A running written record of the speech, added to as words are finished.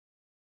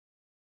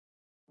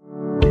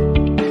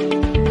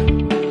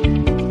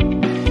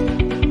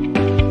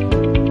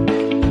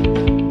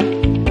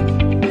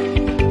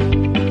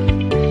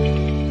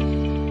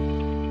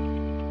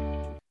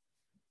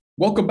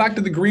Welcome back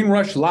to the Green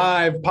Rush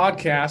Live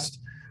podcast.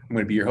 I'm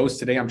going to be your host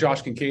today. I'm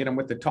Josh Kincaid. I'm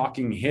with the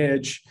Talking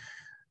Hedge.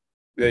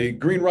 The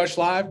Green Rush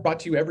Live brought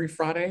to you every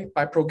Friday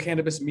by Pro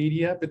Cannabis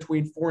Media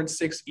between 4 and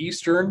 6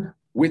 Eastern.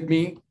 With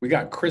me, we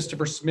got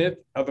Christopher Smith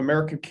of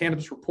American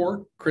Cannabis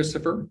Report.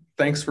 Christopher,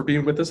 thanks for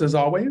being with us as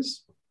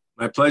always.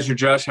 My pleasure,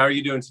 Josh. How are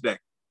you doing today?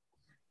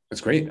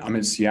 It's great. I'm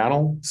in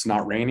Seattle. It's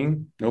not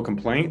raining. No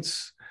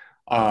complaints.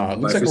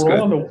 Looks like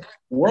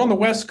we're on the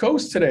West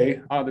Coast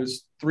today.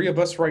 There's three of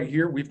us right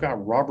here. We've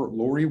got Robert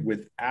Laurie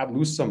with Ad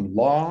Lucem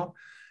Law.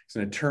 He's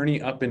an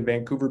attorney up in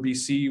Vancouver,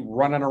 BC,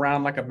 running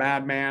around like a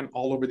madman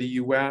all over the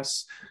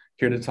U.S.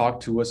 Here to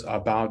talk to us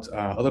about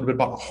a little bit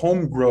about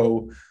home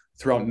grow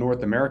throughout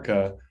North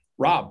America.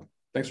 Rob,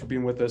 thanks for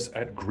being with us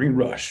at Green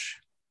Rush.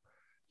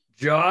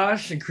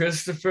 Josh and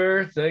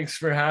Christopher, thanks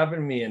for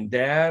having me. And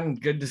Dan,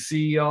 good to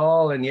see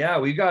y'all. And yeah,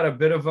 we got a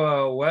bit of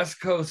a West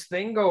Coast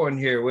thing going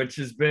here, which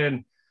is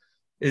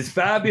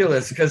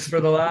fabulous because for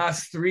the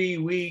last 3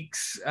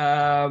 weeks,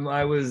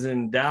 I was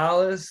in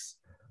Dallas,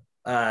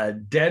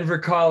 Denver,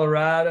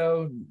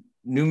 Colorado,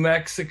 New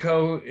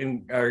Mexico,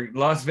 or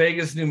Las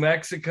Vegas, New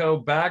Mexico,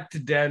 back to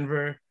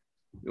Denver,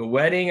 a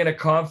wedding and a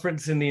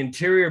conference in the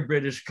interior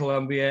British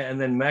Columbia,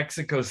 and then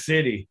Mexico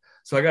City.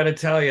 So I got to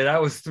tell you, that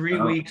was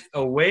 3 weeks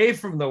away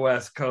from the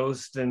West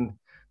Coast. And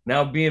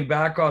now being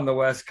back on the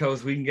West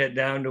Coast, we can get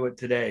down to it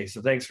today.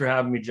 So thanks for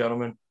having me,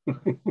 gentlemen.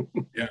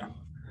 Yeah,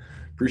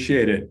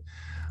 appreciate it.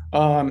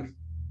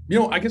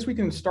 I guess we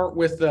can start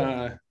with,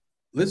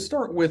 let's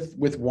start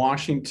with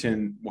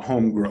Washington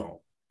home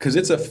grow, because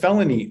it's a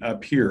felony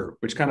up here,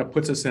 which kind of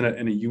puts us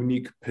in a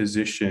unique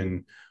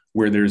position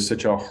where there's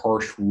such a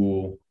harsh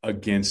rule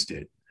against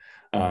it.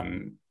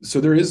 So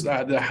there is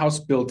the House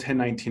Bill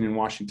 1019 in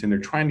Washington. They're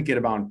trying to get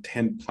about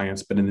 10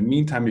 plants, but in the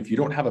meantime, if you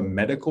don't have a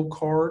medical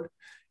card,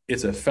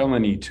 it's a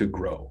felony to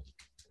grow.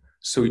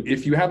 So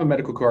if you have a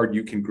medical card,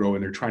 you can grow,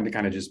 and they're trying to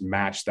kind of just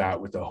match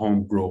that with a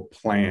home grow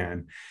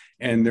plan.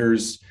 And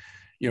there's,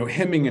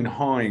 hemming and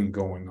hawing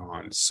going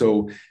on.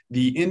 So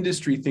the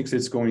industry thinks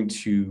it's going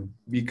to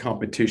be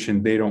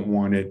competition. They don't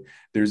want it.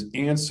 There's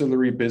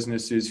ancillary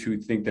businesses who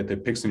think that the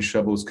picks and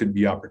shovels could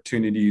be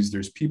opportunities.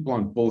 There's people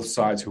on both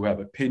sides who have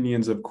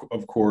opinions, of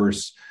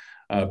course.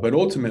 But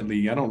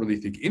ultimately, I don't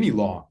really think any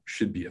law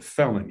should be a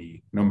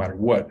felony, no matter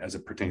what, as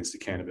it pertains to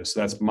cannabis.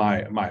 So that's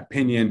my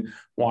opinion.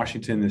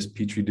 Washington, this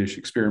petri dish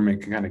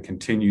experiment kind of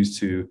continues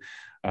to,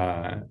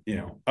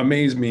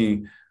 amaze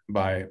me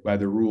by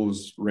the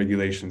rules,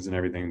 regulations, and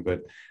everything.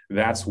 But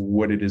that's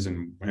what it is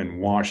in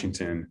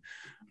Washington.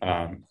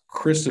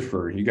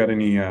 Christopher, you got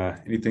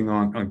anything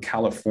on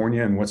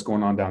California and what's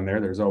going on down there?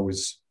 There's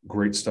always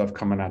great stuff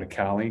coming out of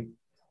Cali.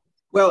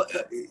 Well,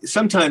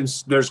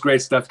 sometimes there's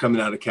great stuff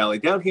coming out of Cali.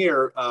 Down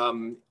here,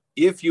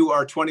 if you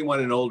are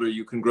 21 and older,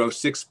 you can grow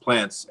 6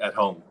 plants at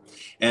home.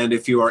 And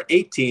if you are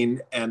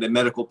 18 and a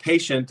medical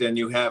patient and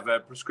you have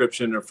a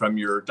prescription or from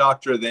your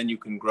doctor, then you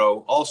can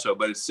grow also,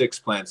 but it's 6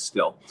 plants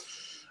still.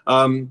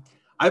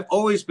 I've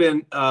always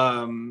been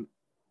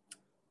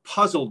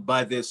puzzled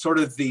by this sort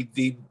of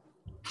the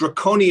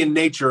draconian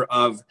nature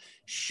of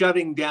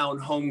shutting down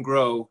home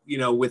grow,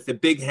 with the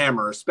big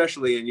hammer,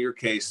 especially in your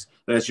case,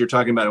 as you're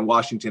talking about in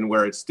Washington,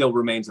 where it still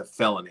remains a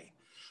felony.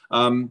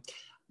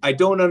 I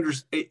don't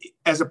understand,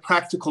 as a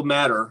practical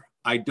matter,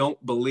 I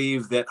don't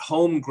believe that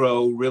home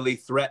grow really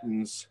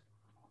threatens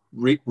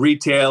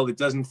retail. It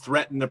doesn't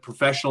threaten the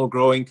professional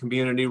growing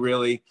community,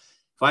 really.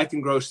 If I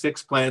can grow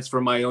 6 plants for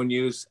my own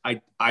use,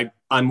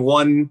 I'm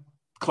one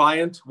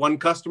client, one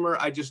customer.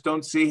 I just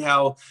don't see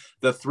how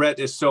the threat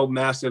is so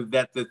massive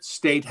that the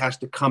state has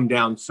to come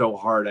down so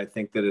hard. I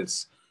think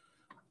it's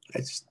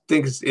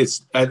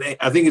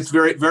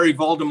very, very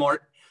Voldemort,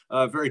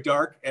 very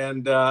dark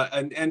and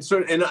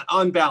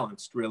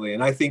unbalanced, really.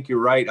 And I think you're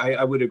right.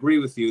 I would agree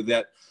with you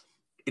that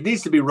it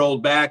needs to be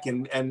rolled back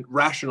and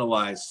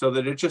rationalized so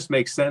that it just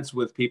makes sense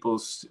with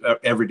people's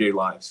everyday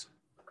lives.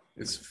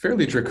 It's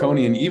fairly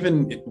draconian.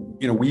 Even,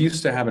 we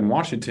used to have in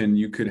Washington,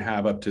 you could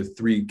have up to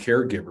 3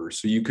 caregivers.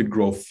 So you could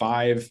grow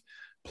 5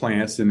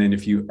 plants, and then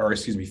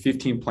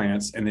 15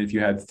 plants. And then if you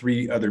had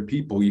 3 other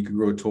people, you could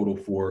grow a total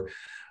for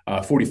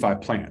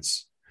 45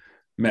 plants,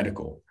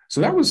 medical.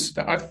 So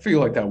I feel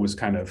like that was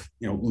kind of,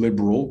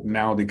 liberal.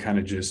 Now they kind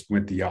of just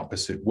went the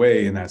opposite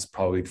way. And that's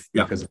probably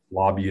because of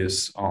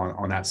lobbyists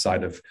on that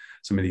side of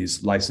some of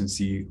these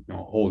licensee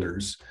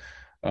holders.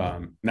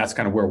 And that's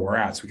kind of where we're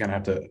at. So we kind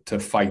of have to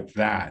fight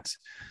that.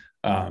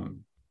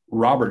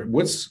 Robert,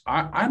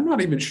 I'm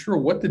not even sure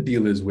what the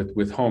deal is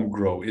with home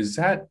grow. Was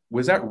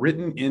that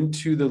written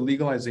into the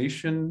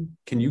legalization?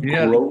 Can you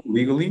grow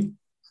legally?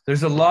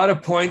 There's a lot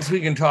of points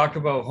we can talk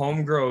about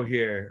home grow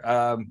here.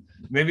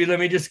 Maybe let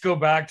me just go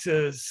back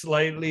to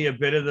slightly a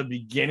bit of the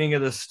beginning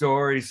of the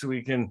story so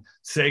we can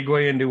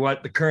segue into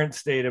what the current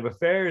state of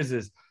affairs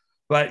is.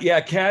 But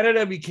yeah,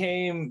 Canada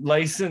became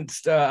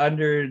licensed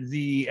under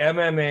the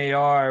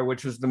MMAR,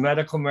 which was the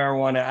Medical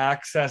Marijuana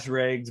Access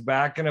Regs,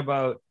 back in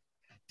about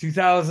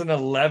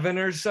 2011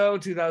 or so,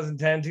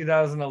 2010,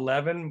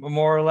 2011,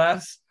 more or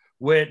less,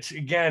 which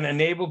again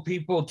enable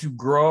people to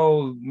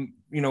grow,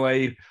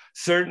 a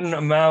certain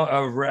amount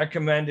of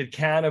recommended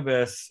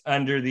cannabis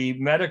under the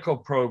medical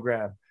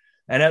program.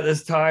 And at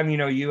this time,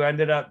 you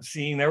ended up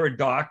seeing there were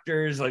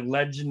doctors like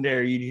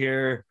legendary. You'd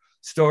hear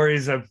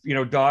stories of,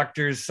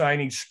 doctors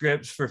signing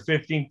scripts for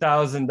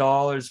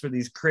 $15,000 for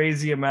these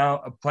crazy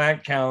amount of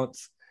plant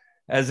counts,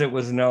 as it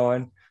was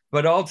known.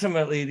 But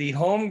ultimately, the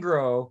home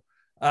grow,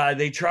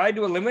 they tried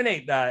to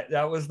eliminate that.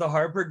 That was the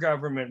Harper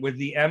government with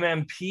the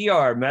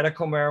MMPR,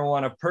 medical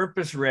marijuana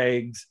purpose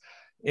regs,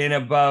 in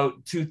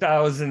about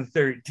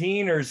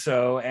 2013 or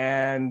so.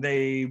 And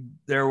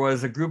there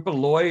was a group of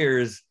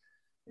lawyers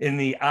in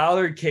the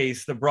Allard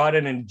case that brought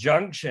an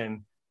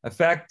injunction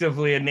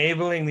effectively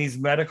enabling these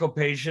medical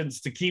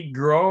patients to keep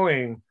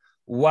growing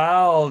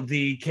while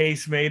the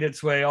case made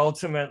its way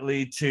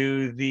ultimately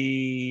to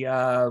the,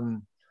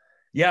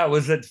 it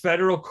was at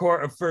federal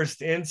court of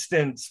first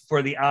instance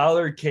for the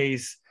Allard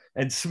case,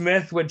 and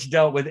Smith, which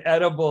dealt with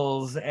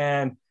edibles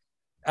and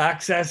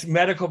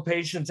medical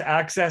patients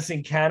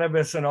accessing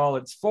cannabis in all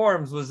its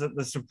forms, was at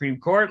the Supreme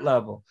Court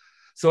level.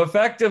 So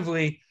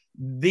effectively,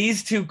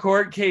 these two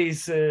court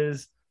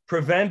cases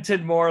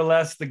prevented more or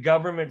less the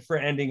government for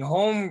ending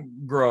home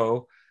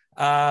grow.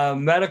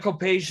 Medical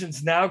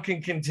patients now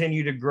can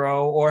continue to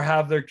grow or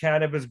have their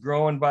cannabis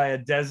grown by a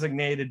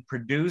designated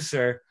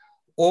producer.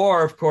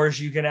 Or, of course,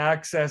 you can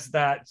access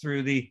that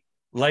through the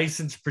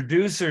licensed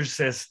producer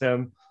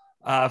system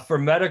for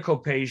medical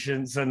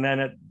patients. And then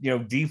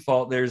at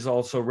default, there's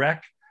also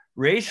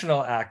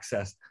recreational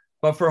access.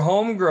 But for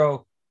home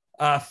grow,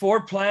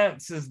 4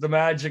 plants is the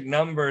magic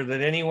number that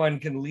anyone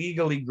can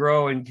legally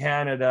grow in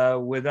Canada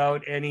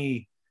without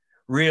any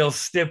real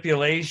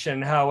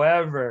stipulation.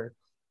 However,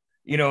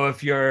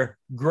 if your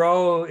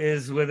grow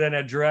is within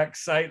a direct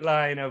sight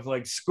line of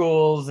like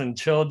schools and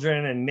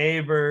children and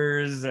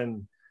neighbors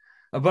and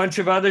a bunch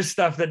of other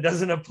stuff that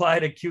doesn't apply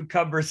to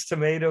cucumbers,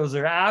 tomatoes,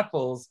 or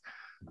apples,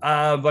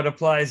 but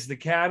applies to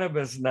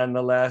cannabis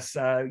nonetheless,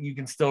 you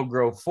can still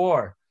grow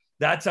 4.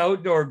 That's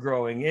outdoor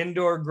growing.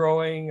 Indoor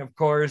growing, of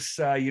course,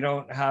 you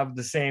don't have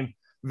the same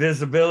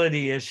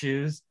visibility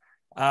issues.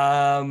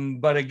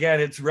 But again,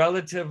 it's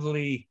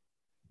relatively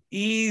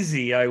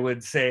easy, I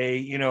would say,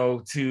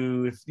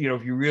 if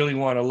you really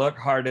want to look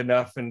hard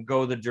enough and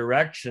go the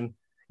direction,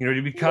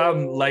 to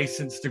become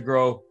licensed to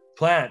grow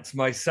plants.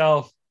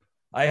 Myself,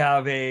 I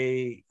have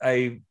a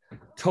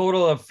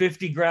total of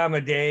 50 gram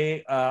a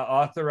day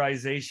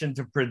authorization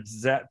to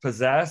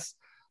possess,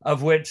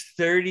 of which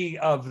 30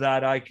 of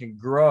that I can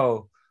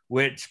grow,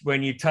 which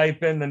when you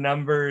type in the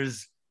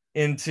numbers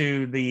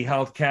into the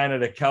Health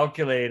Canada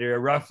calculator,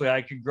 roughly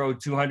I could grow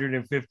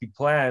 250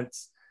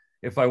 plants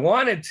if I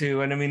wanted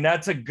to. And I mean,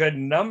 that's a good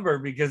number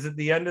because at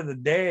the end of the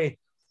day,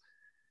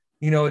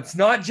 it's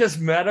not just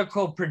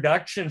medical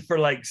production for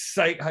like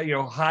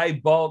high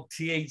bulk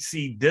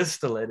THC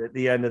distillate at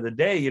the end of the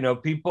day.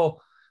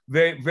 People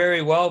very,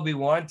 very well be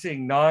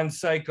wanting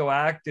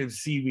non-psychoactive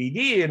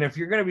CBD. And if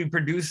you're going to be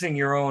producing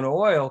your own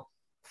oil,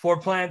 4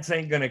 plants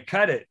ain't going to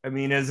cut it. I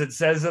mean, as it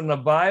says in the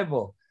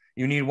Bible,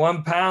 you need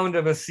 1 pound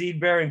of a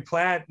seed-bearing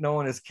plant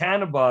known as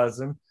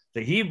cannabism,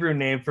 the Hebrew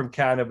name from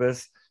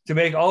cannabis, to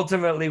make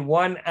ultimately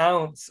 1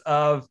 ounce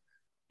of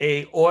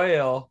a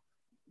oil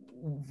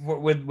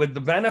with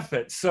the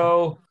benefits.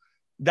 So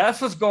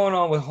that's what's going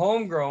on with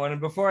home growing.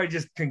 And before I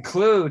just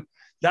conclude,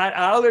 that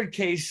Allard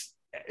case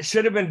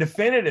should have been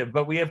definitive,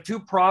 but we have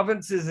 2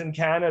 provinces in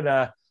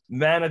Canada,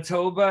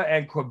 Manitoba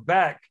and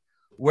Quebec,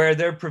 where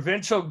their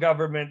provincial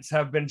governments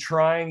have been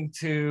trying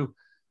to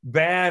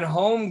ban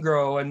home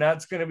grow, and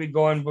that's going to be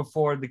going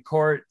before the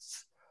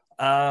courts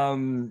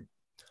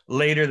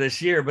later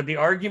this year. But the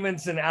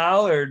arguments in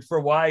Allard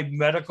for why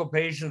medical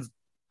patients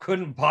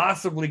couldn't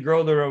possibly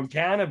grow their own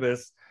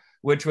cannabis,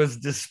 which was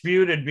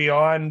disputed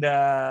beyond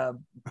a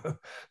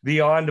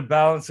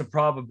balance of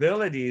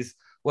probabilities,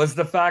 was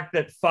the fact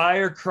that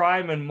fire,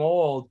 crime, and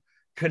mold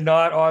could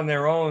not on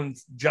their own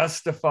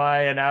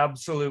justify an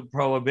absolute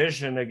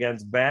prohibition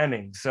against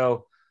banning.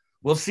 So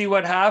we'll see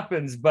what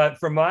happens. But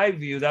from my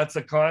view, that's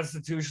a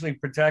constitutionally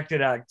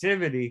protected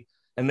activity.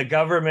 And the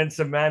governments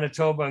of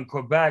Manitoba and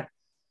Quebec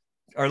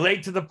are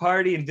late to the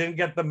party and didn't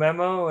get the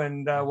memo,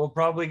 and will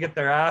probably get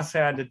their ass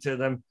handed to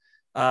them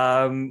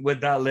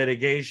with that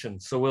litigation.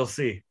 So we'll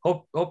see.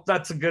 Hope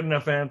that's a good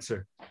enough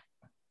answer.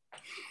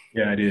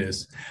 Yeah, it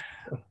is.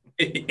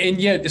 And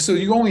yet, so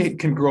you only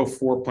can grow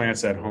 4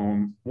 plants at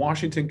home.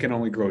 Washington can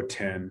only grow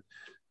 10.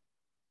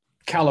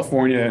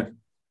 California,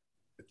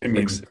 I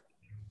mean,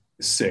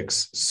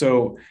 6.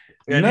 So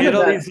and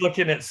Italy's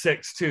looking at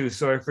 6 too.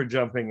 Sorry for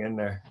jumping in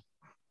there.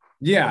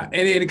 Yeah,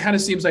 and it kind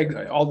of seems like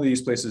all of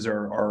these places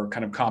are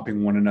kind of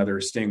copying one another,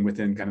 staying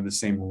within kind of the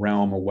same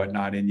realm or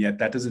whatnot, and yet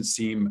that doesn't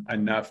seem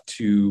enough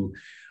to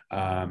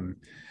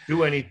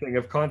do anything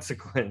of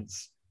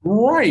consequence.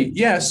 Right.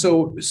 Yeah.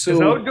 So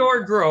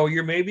outdoor grow,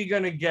 you're maybe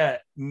going to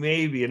get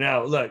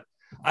now. Look,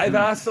 I've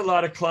asked a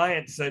lot of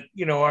clients that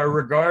are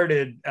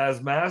regarded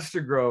as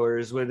master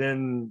growers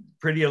within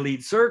pretty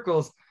elite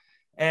circles,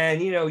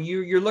 And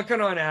you're looking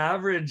on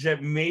average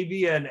at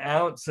maybe an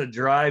ounce of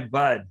dry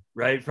bud,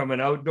 right, from an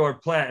outdoor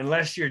plant,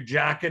 unless you're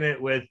jacking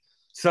it with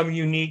some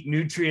unique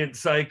nutrient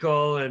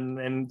cycle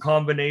and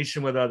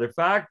combination with other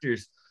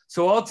factors.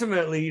 So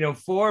ultimately,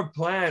 4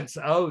 plants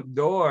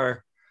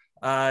outdoor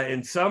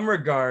in some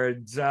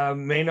regards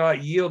may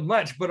not yield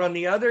much. But on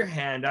the other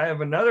hand, I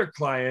have another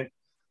client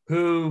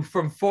who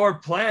from 4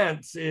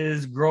 plants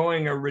is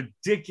growing a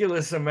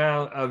ridiculous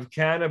amount of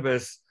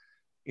cannabis,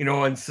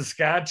 in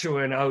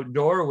Saskatchewan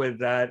outdoor with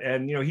that.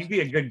 And, he'd be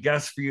a good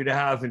guest for you to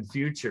have in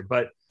future.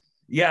 But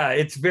yeah,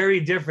 it's very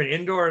different.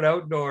 Indoor and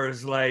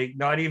outdoors, like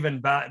not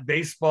even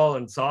baseball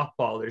and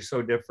softball, they're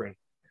so different.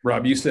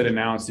 Rob, you said an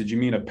ounce. Did you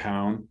mean a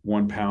pound?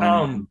 1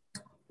 pound?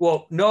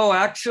 Well, no,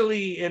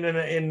 actually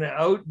in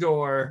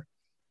outdoor,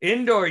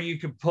 indoor, you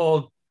could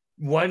pull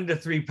 1 to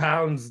 3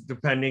 pounds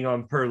depending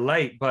on per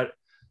light. But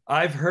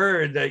I've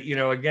heard that,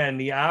 again,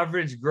 the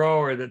average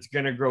grower that's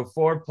going to grow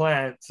 4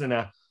 plants in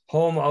a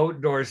home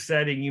outdoor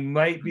setting, you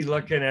might be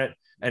looking at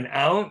an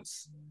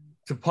ounce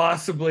to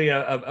possibly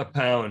a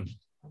pound.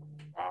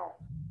 Wow.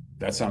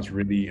 That sounds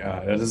really,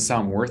 that doesn't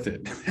sound worth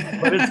it.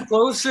 But it's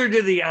closer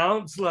to the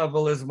ounce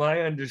level is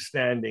my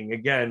understanding.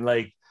 Again,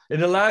 like in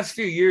the last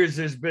few years,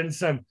 there's been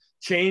some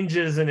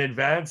changes and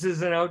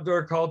advances in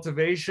outdoor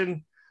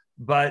cultivation,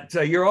 but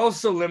you're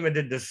also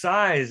limited to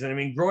size. And I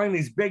mean, growing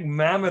these big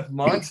mammoth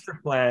monster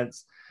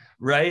plants,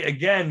 right,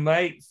 again,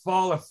 might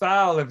fall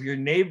afoul of your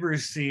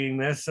neighbors seeing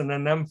this and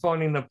then them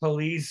phoning the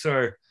police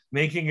or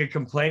making a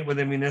complaint with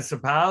a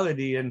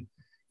municipality. And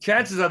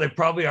chances are they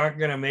probably aren't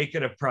going to make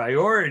it a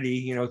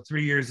priority,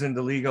 3 years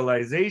into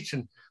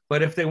legalization.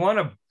 But if they want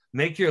to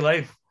make your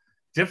life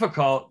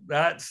difficult,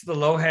 that's the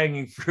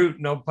low-hanging fruit,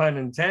 no pun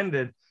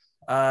intended,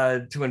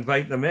 to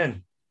invite them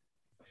in.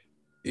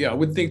 Yeah, I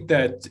would think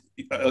that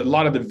a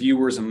lot of the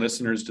viewers and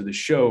listeners to the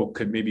show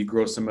could maybe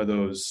grow some of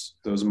those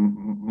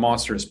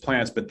monstrous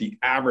plants, but the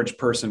average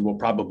person will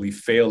probably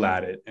fail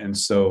at it. And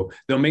so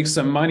they'll make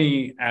some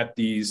money at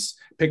these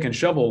pick and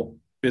shovel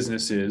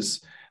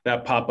businesses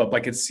that pop up.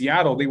 Like in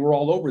Seattle, they were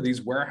all over.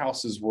 These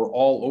warehouses were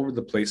all over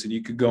the place, and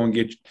you could go and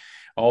get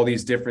all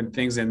these different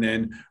things. And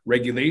then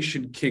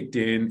regulation kicked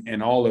in,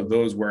 and all of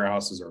those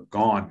warehouses are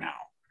gone now.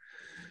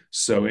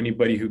 So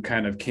anybody who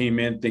kind of came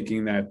in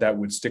thinking that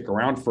would stick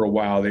around for a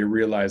while, they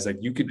realize like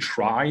you could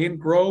try and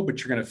grow, but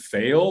you're going to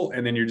fail.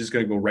 And then you're just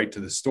going to go right to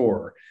the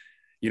store.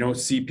 You don't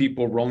see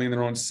people rolling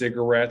their own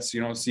cigarettes.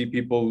 You don't see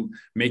people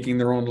making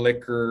their own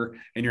liquor,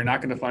 and you're not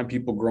going to find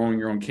people growing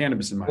your own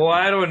cannabis in my opinion.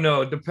 I don't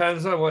know. It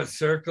depends on what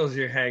circles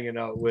you're hanging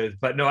out with.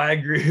 But no, I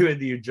agree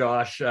with you,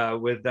 Josh,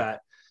 with that.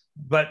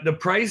 But the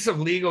price of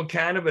legal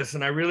cannabis,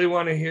 and I really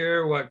want to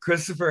hear what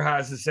Christopher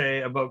has to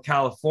say about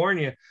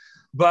California.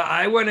 But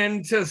I went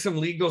into some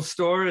legal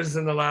stores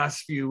in the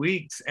last few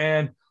weeks,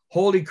 and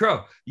holy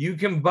crow, you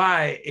can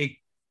buy a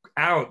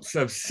ounce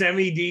of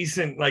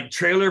semi-decent, like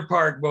Trailer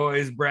Park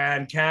Boys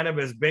brand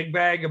cannabis, big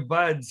bag of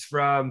buds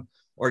from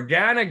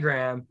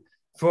Organigram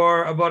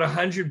for about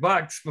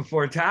 $100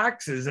 before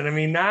taxes. And I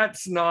mean,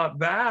 that's not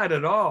bad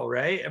at all,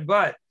 right?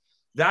 But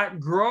that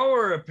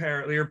grower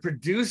apparently, or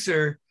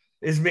producer,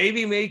 is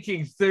maybe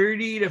making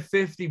 $30 to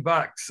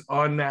 $50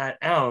 on that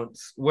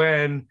ounce,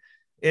 when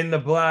in the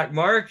black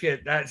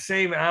market, that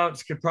same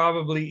ounce could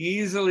probably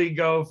easily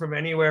go from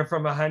anywhere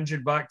from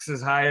 $100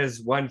 as high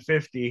as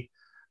 $150,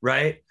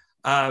 right?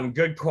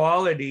 Good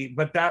quality,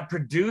 but that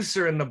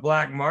producer in the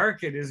black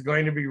market is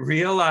going to be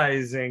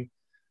realizing,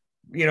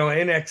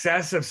 in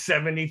excess of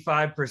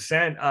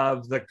 75%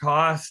 of the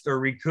cost or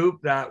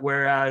recoup that,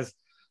 whereas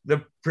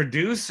the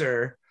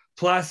producer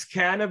plus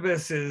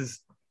cannabis is,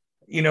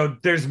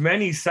 there's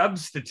many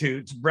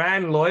substitutes.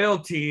 Brand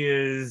loyalty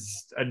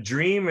is a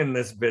dream in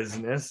this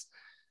business.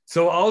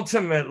 So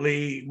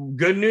ultimately,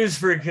 good news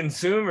for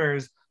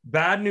consumers,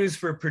 bad news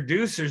for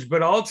producers.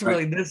 But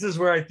ultimately, right, this is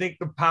where I think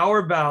the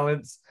power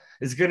balance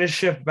is going to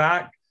shift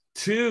back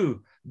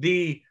to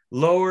the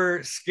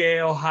lower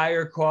scale,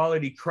 higher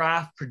quality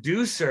craft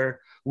producer,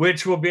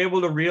 which will be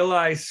able to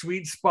realize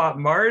sweet spot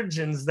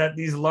margins that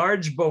these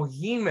large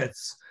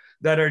behemoths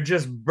that are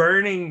just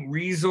burning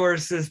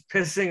resources,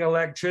 pissing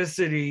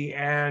electricity,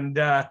 and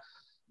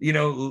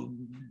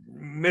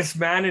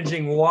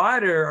mismanaging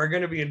water are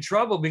going to be in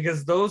trouble,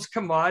 because those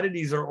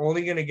commodities are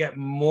only going to get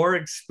more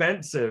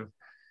expensive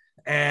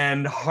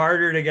and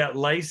harder to get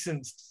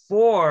licensed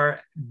for,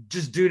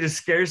 just due to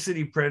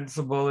scarcity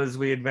principle as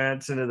we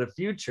advance into the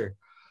future.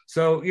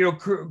 So,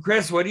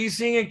 Chris, what are you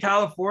seeing in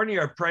California?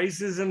 Are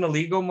prices in the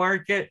legal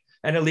market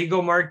and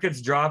illegal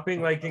markets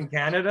dropping like in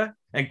Canada,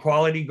 and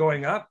quality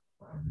going up?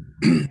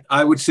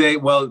 I would say,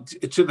 well,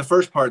 to the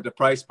first part, the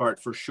price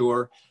part for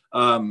sure.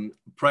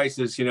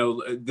 Prices,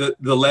 the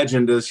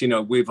legend is,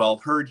 we've all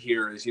heard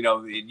here is,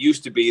 it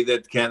used to be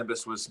that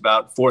cannabis was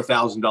about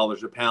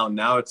 $4,000 a pound.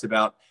 Now it's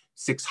about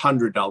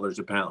 $600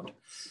 a pound.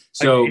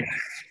 So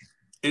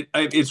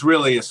it's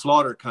really a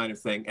slaughter kind of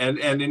thing. And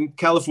in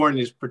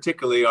California is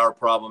particularly our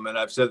problem. And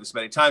I've said this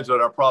many times,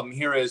 but our problem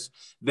here is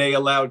they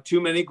allowed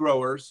too many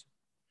growers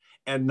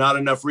and not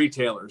enough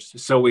retailers.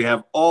 So we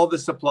have all the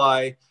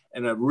supply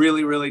and a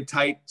really, really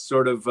tight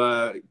sort of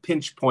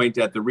pinch point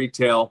at the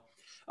retail.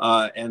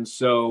 And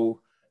so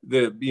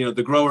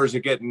the growers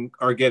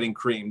are getting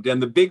creamed,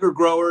 and the bigger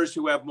growers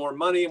who have more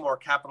money, more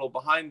capital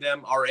behind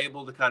them are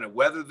able to kind of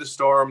weather the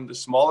storm. The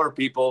smaller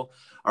people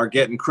are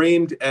getting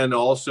creamed, and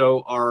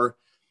also are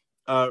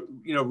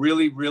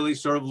really, really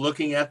sort of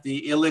looking at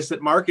the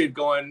illicit market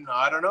going,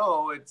 I don't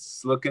know,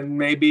 it's looking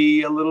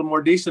maybe a little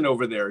more decent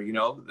over there.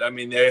 I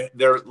mean,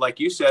 they're, like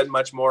you said,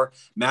 much more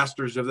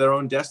masters of their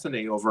own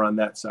destiny over on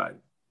that side.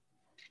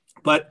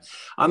 But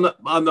on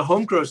the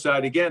home grow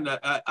side, again,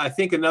 I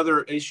think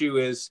another issue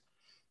is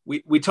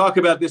we talk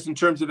about this in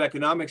terms of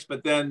economics,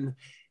 but then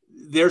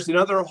there's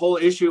another whole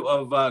issue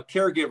of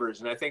caregivers.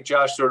 And I think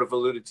Josh sort of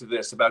alluded to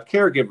this about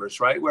caregivers,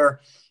 right? Where,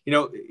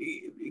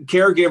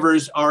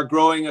 caregivers are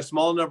growing a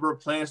small number of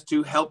plants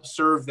to help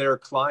serve their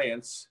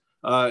clients,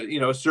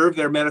 serve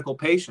their medical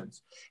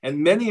patients. And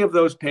many of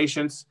those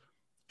patients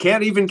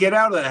can't even get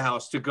out of the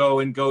house to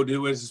go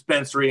to a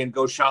dispensary and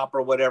go shop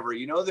or whatever.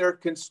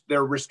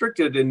 They're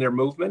restricted in their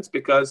movements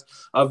because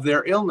of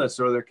their illness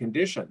or their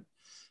condition.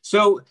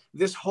 So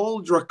this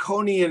whole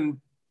draconian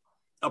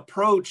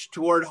approach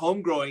toward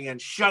home growing and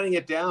shutting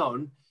it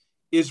down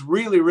is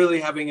really, really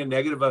having a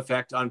negative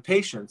effect on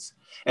patients.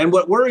 And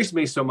what worries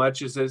me so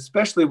much is that,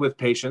 especially with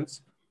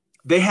patients,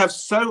 they have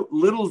so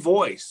little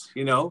voice.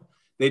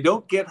 They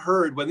don't get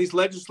heard when these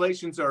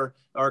legislations are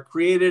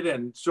created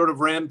and sort of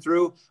rammed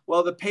through.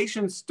 Well, the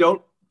patients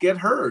don't get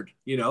heard.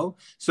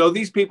 So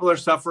these people are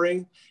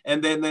suffering,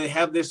 and then they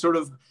have this sort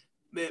of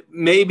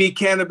maybe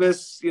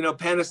cannabis,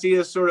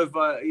 panacea sort of,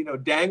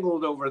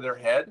 dangled over their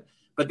head,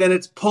 but then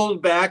it's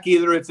pulled back.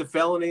 Either it's a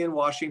felony in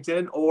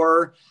Washington,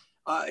 or,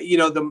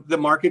 the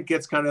market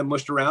gets kind of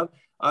mushed around.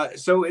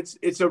 So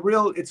it's a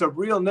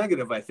real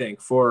negative, I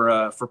think,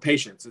 for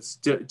patients.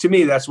 To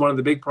me, that's one of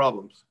the big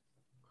problems.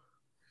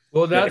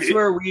 Well, that's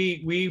where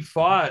we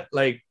fought.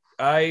 Like,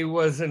 I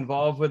was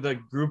involved with a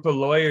group of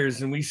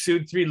lawyers, and we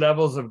sued 3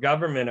 levels of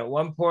government. At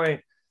one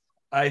point,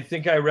 I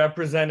think I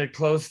represented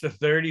close to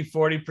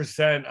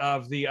 40%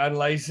 of the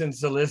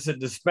unlicensed illicit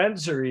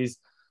dispensaries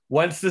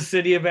once the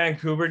city of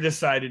Vancouver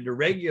decided to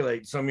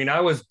regulate. So, I mean,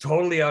 I was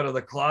totally out of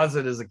the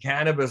closet as a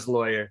cannabis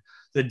lawyer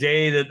the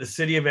day that the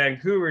city of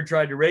Vancouver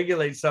tried to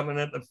regulate something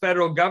that the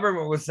federal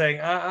government was saying,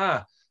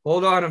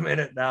 hold on a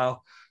minute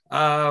now.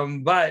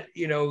 But,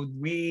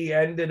 we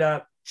ended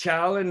up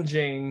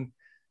challenging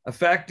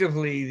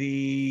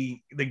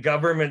effectively the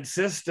government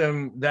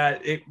system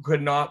that it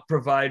could not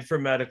provide for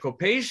medical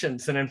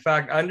patients. And in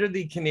fact, under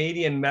the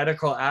Canadian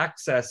medical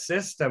access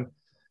system,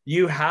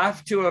 you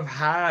have to have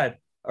had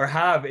or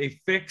have a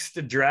fixed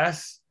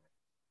address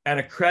and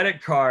a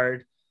credit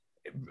card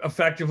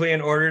effectively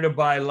in order to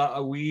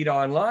buy weed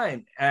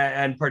online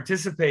and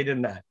participate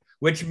in that,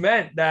 which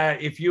meant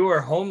that if you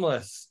were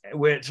homeless,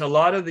 which a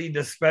lot of the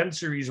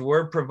dispensaries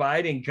were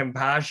providing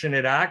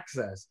compassionate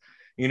access,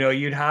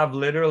 you'd have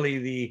literally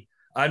the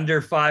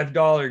under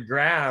 $5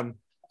 gram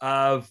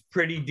of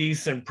pretty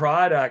decent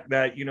product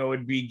that,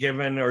 would be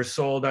given or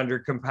sold under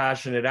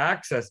compassionate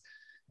access.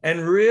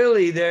 And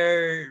really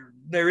there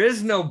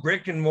is no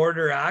brick and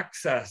mortar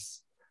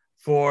access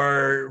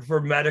for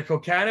medical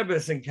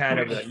cannabis in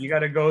Canada. You got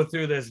to go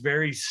through this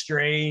very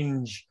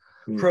strange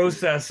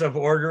process of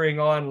ordering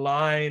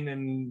online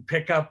and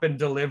pickup and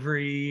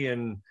delivery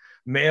and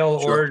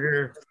mail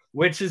order,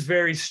 which is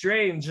very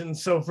strange. And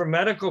so for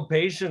medical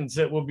patients,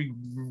 it will be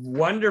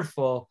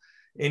wonderful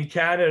in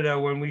Canada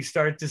when we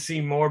start to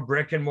see more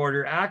brick and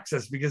mortar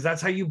access, because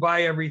that's how you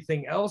buy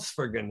everything else,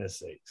 for goodness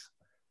sakes.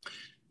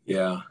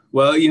 Yeah.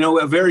 Well,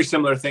 a very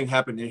similar thing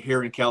happened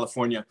here in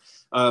California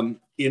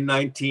in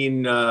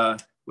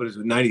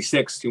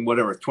 96,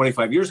 whatever,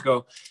 25 years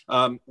ago.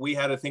 We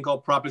had a thing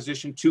called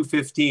Proposition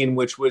 215,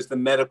 which was the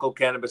Medical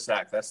Cannabis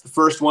Act. That's the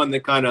first one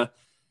that kind of,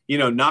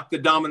 knocked the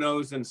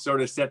dominoes and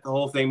sort of set the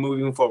whole thing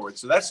moving forward.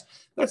 So that's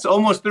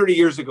almost 30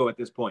 years ago at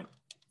this point.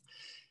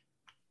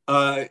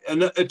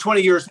 And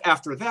 20 years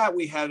after that,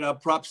 we had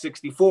Prop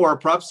 64.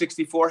 Prop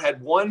 64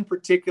 had one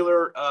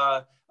particular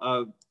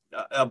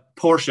a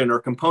portion or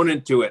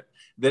component to it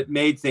that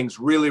made things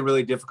really,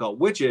 really difficult,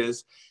 which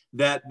is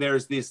that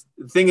there's this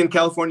thing in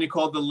California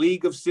called the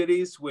League of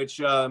Cities, which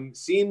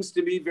seems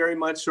to be very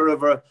much sort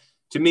of a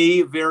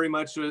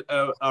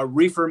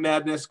reefer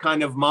madness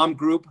kind of mom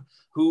group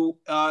who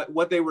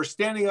what they were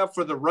standing up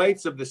for the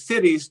rights of the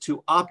cities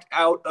to opt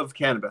out of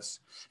cannabis.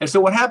 And so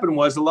what happened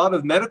was a lot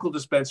of medical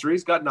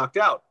dispensaries got knocked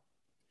out,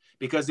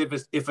 because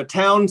if a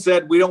town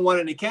said we don't want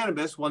any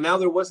cannabis, well, now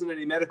there wasn't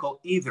any medical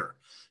either.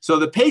 So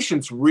the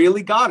patients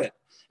really got it.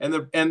 And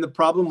the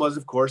problem was,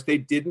 of course, they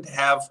didn't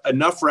have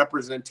enough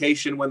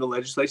representation when the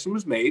legislation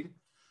was made.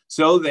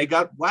 So they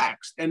got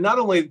waxed. And not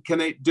only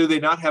do they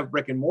not have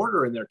brick and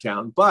mortar in their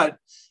town, but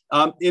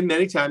in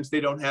many times they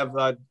don't have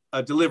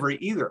a delivery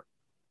either.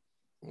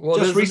 Well,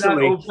 just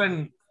recently, that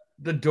open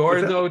the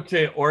door though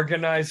to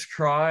organized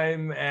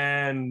crime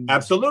and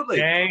absolutely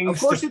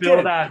gangs to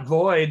fill that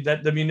void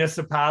that the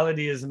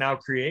municipality has now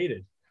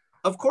created?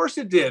 Of course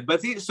it did.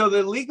 But so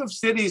the League of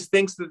Cities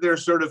thinks that they're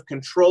sort of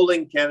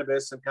controlling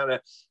cannabis and kind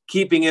of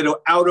keeping it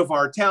out of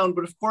our town.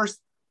 But of course,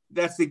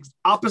 that's the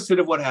opposite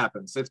of what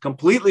happens. It's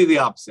completely the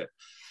opposite.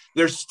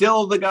 There's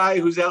still the guy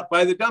who's out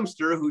by the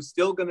dumpster who's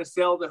still going to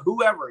sell to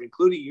whoever,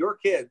 including your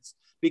kids,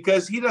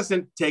 because he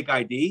doesn't take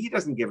ID. He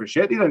doesn't give a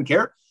shit. He doesn't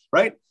care,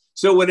 right?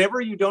 So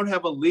whenever you don't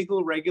have a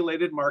legal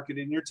regulated market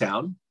in your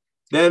town,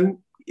 then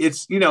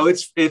it's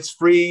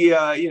free,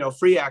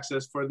 free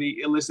access for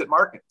the illicit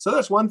market. So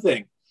that's one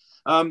thing.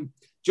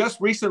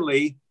 Just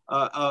recently,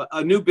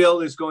 a new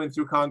bill is going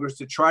through Congress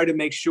to try to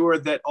make sure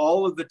that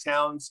all of the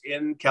towns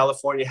in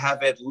California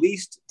have at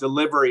least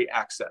delivery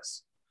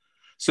access.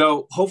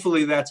 So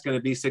hopefully that's going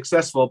to be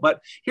successful.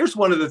 But here's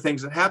one of the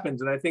things that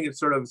happens, and I think it's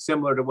sort of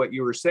similar to what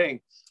you were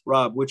saying,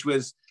 Rob, which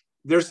was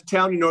there's a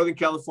town in Northern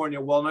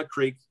California, Walnut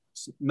Creek,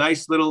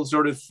 nice little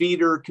sort of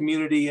feeder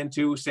community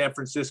into San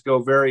Francisco,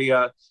 very,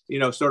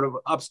 sort of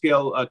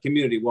upscale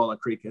community,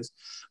 Walnut Creek is.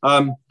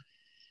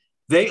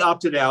 They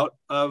opted out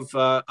of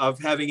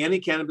having any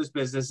cannabis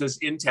businesses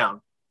in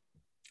town.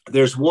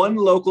 There's one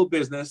local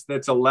business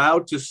that's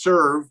allowed to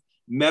serve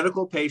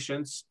medical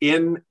patients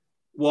in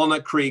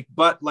Walnut Creek,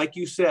 but like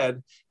you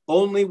said,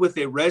 only with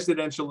a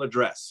residential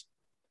address.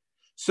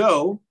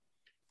 So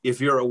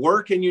if you're at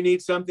work and you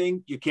need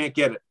something, you can't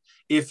get it.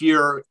 If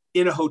you're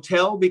in a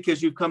hotel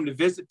because you've come to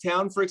visit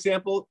town, for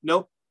example,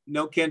 nope,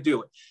 can't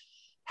do it.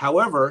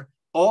 However,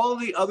 all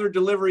the other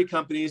delivery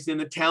companies in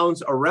the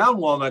towns around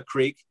Walnut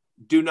Creek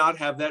do not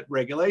have that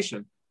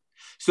regulation.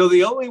 So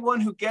the only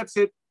one who gets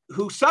it,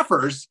 who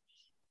suffers,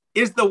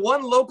 is the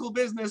one local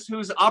business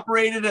who's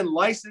operated and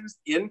licensed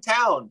in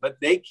town, but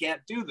they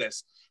can't do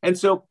this. And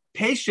so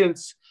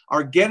patients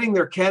are getting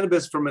their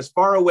cannabis from as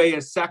far away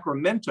as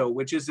Sacramento,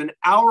 which is an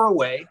hour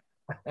away.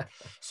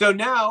 So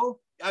now,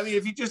 I mean,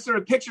 if you just sort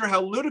of picture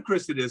how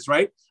ludicrous it is,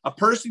 right? A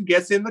person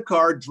gets in the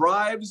car,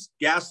 drives,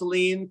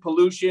 gasoline,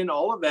 pollution,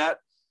 all of that,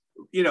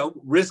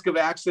 risk of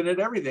accident,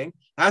 everything,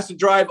 has to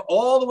drive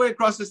all the way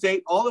across the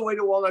state, all the way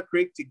to Walnut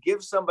Creek to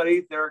give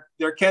somebody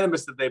their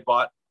cannabis that they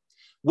bought,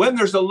 when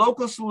there's a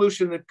local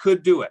solution that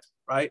could do it,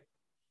 right?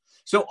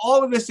 So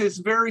all of this is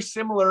very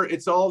similar.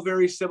 It's all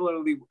very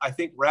similarly, I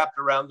think, wrapped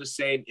around the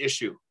same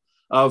issue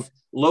of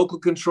local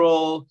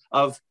control,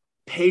 of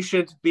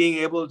patients being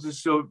able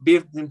to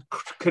be in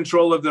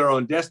control of their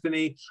own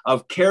destiny,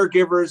 of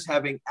caregivers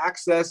having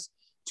access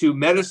to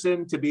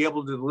medicine to be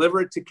able to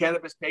deliver it to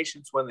cannabis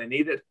patients when they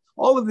need it.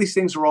 All of these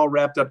things are all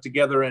wrapped up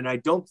together, and I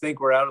don't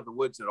think we're out of the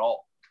woods at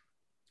all.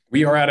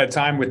 We are out of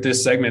time with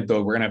this segment,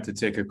 though. We're going to have to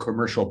take a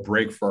commercial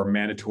break for our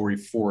mandatory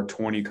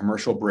 420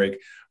 commercial break.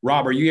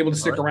 Rob, are you able to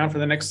stick around for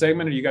the next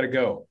segment, or you got to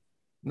go?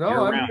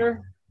 No, I'm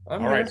here. All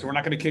right, so we're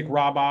not going to kick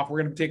Rob off.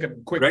 We're going to take a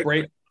quick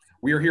break.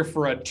 We are here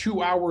for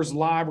 2 hours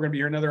live. We're going to be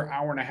here another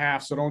hour and a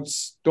half, so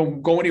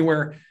don't go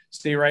anywhere.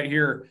 Stay right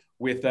here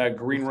with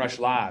Green Rush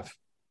Live.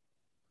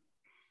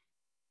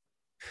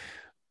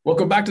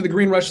 Welcome back to the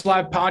Green Rush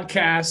Live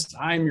podcast.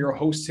 I'm your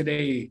host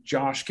today,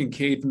 Josh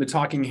Kincaid from the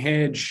Talking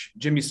Hedge.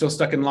 Jimmy's still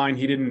stuck in line.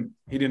 He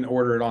didn't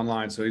order it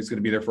online, so he's going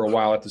to be there for a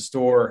while at the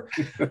store.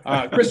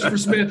 Christopher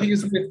Smith, he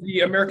is with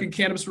the American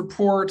Cannabis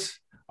Report.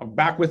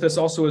 Back with us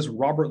also is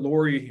Robert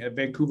Laurie, a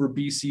Vancouver,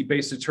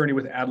 BC-based attorney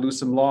with Ad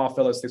Lucem Law.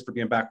 Fellas, thanks for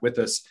being back with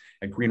us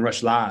at Green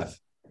Rush Live.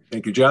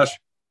 Thank you, Josh.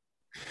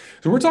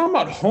 So we're talking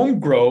about home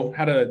grow.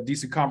 Had a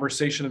decent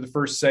conversation in the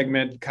first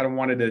segment. Kind of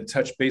wanted to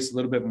touch base a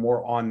little bit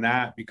more on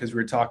that because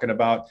we were talking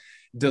about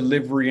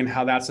delivery and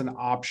how that's an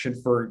option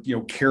for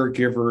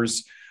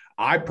caregivers.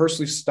 I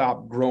personally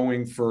stopped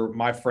growing for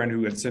my friend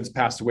who had since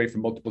passed away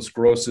from multiple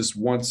sclerosis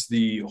once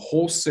the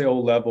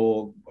wholesale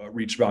level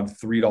reached around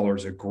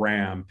 $3 a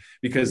gram,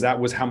 because that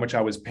was how much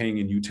I was paying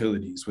in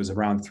utilities, was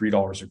around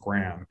 $3 a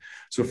gram.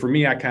 So for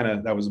me,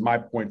 that was my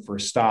point for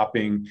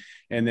stopping.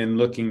 And then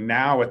looking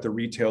now at the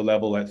retail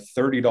level at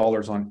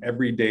 $30 on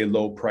everyday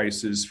low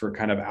prices for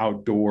kind of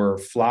outdoor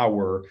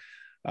flower,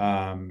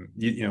 I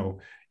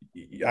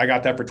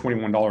got that for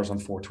 $21 on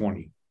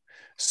 420.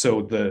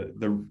 So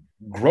the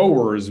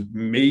growers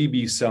may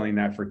be selling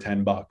that for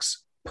 $10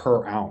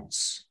 per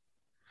ounce.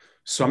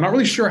 So I'm not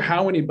really sure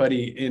how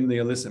anybody in the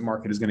illicit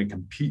market is going to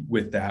compete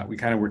with that. We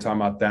kind of were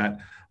talking about that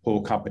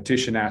whole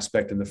competition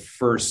aspect in the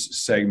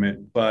first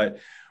segment. But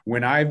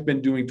when I've been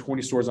doing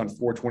 20 stores on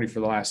 420 for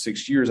the last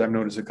 6 years, I've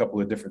noticed a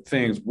couple of different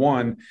things.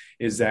 One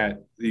is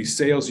that the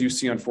sales you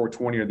see on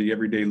 420 are the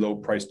everyday low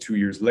price 2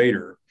 years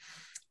later.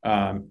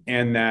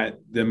 And that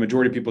the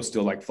majority of people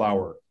still like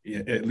flower.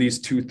 At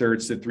least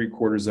 2/3 to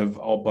 3/4 of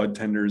all bud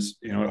tenders,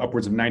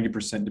 upwards of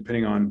 90%,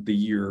 depending on the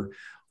year,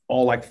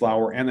 all like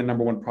flower. And the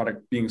number one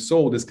product being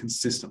sold is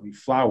consistently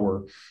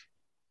flower.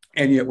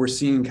 And yet we're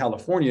seeing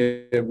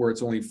California where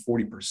it's only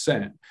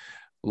 40%.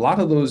 A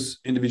lot of those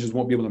individuals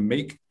won't be able to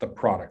make the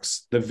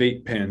products, the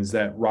vape pens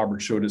that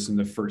Robert showed us in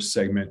the first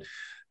segment.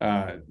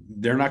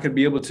 they're not going to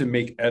be able to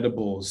make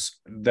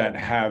edibles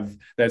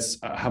that's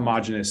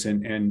homogeneous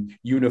and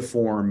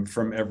uniform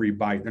from every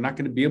bite. They're not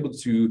going to be able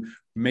to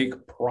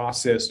make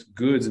processed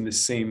goods in the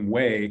same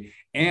way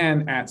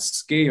and at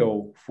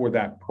scale for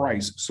that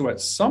price. So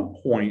at some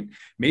point,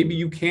 maybe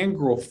you can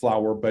grow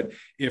flower, but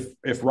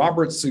if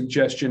Robert's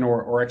suggestion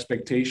or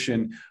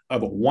expectation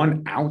of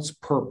 1 ounce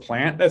per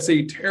plant, that's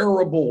a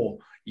terrible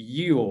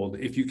yield.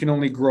 If you can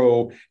only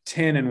grow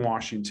 10 in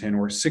Washington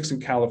or 6 in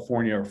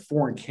California or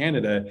 4 in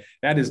Canada,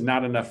 that is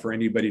not enough for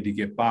anybody to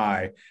get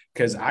by,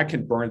 because I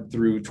can burn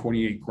through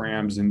 28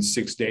 grams in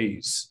 6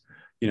 days,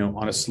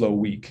 on a slow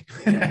week.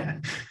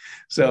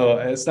 So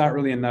it's not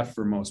really enough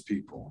for most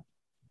people.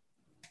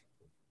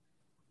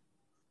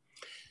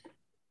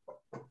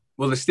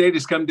 Well, the state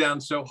has come down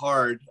so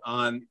hard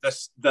on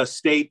the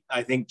state,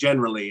 I think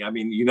generally, the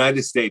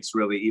United States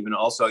really even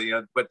also,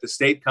 but the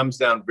state comes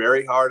down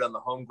very hard on the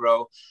home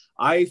grow.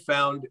 I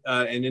found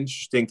an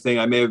interesting thing.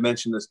 I may have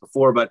mentioned this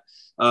before, but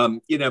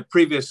in a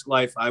previous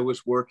life, I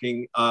was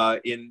working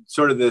in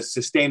sort of the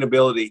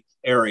sustainability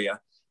area.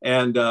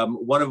 And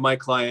one of my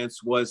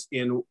clients was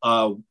in,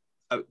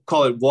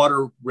 call it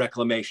water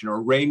reclamation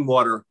or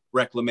rainwater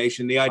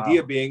reclamation. The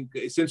idea being,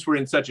 since we're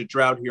in such a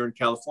drought here in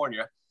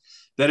California,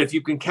 that if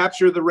you can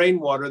capture the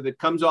rainwater that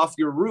comes off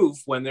your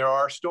roof when there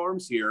are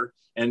storms here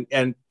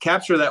and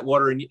capture that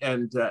water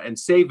and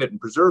save it and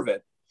preserve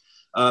it,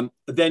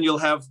 then you'll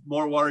have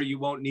more water. You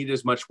won't need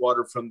as much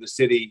water from the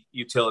city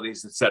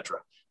utilities, etc.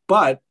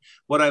 But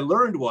what I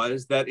learned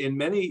was that in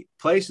many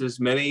places,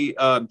 many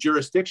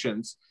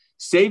jurisdictions,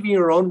 saving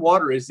your own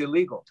water is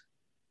illegal.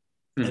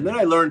 Mm-hmm. And then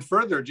I learned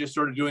further, just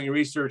sort of doing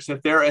research,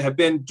 that there have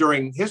been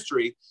during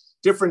history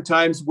different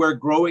times where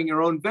growing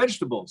your own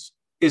vegetables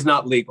is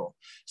not legal.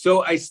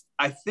 So I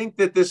think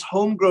that this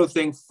home grow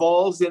thing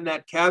falls in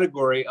that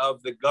category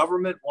of the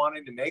government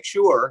wanting to make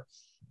sure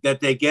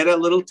that they get a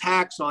little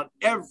tax on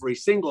every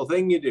single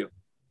thing you do.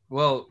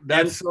 Well,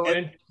 that's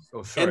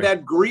and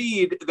that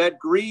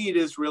greed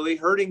is really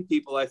hurting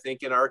people, I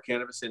think, in our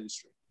cannabis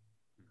industry.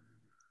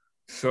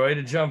 Sorry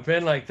to jump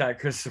in like that,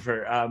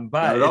 Christopher.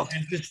 But it's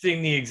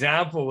interesting, the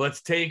example.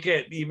 Let's take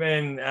it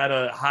even at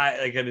a high,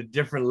 like at a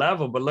different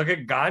level, but look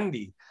at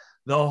Gandhi.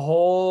 The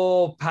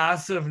whole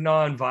passive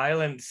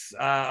nonviolence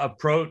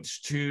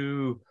approach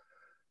to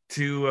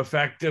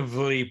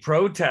effectively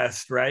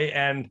protest, right?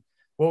 And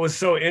what was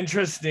so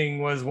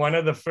interesting was one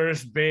of the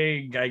first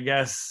big, I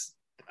guess,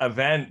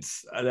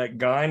 events that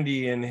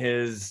Gandhi in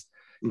his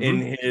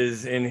brilliant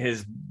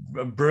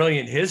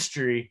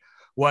history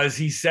was,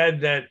 he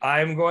said that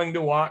I'm going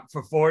to walk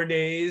for 4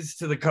 days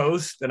to the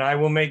coast and I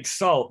will make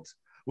salt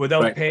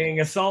without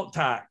paying a salt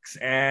tax.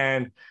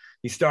 And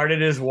he started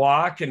his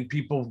walk and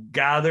people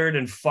gathered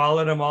and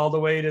followed him all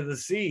the way to the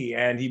sea.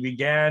 And he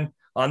began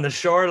on the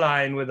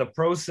shoreline with a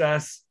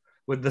process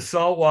with the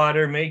salt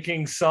water,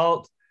 making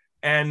salt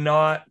and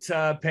not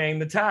paying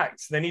the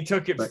tax. Then he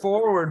took it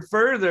forward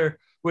further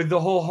with the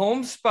whole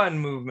homespun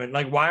movement.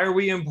 Like, why are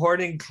we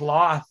importing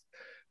cloth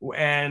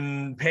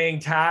and paying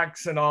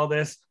tax and all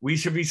this? We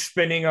should be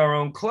spinning our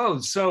own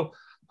clothes. So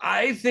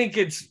I think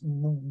it's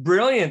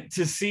brilliant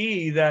to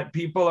see that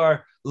people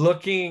are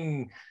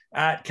looking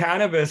at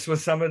cannabis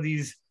with some of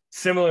these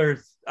similar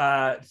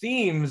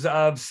themes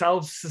of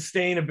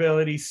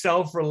self-sustainability,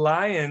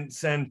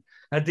 self-reliance. And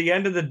at the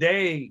end of the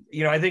day,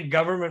 I think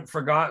government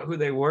forgot who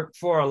they worked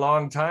for a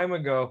long time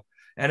ago.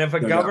 And if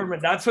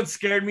government, that's what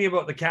scared me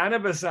about the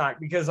Cannabis Act,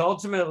 because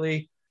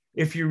ultimately,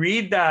 if you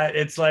read that,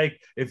 it's like,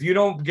 if you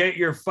don't get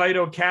your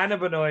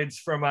phytocannabinoids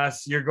from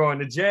us, you're going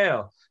to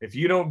jail. If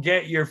you don't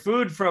get your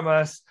food from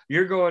us,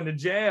 you're going to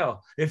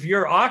jail. If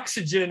your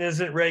oxygen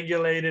isn't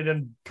regulated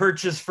and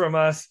purchased from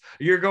us,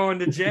 you're going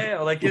to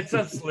jail. Like, it's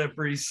a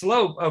slippery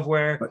slope of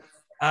where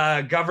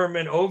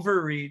government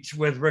overreach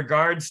with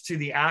regards to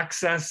the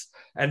access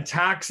and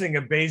taxing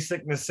of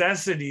basic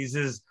necessities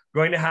is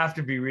going to have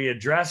to be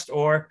readdressed,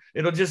 or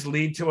it'll just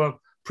lead to a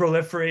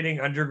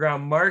proliferating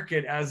underground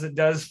market, as it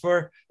does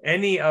for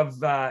any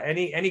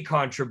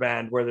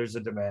contraband where there's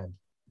a demand.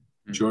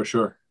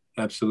 Sure.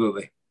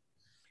 Absolutely.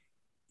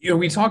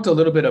 We talked a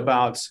little bit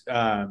about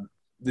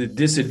the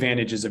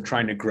disadvantages of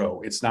trying to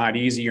grow. It's not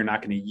easy. You're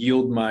not going to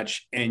yield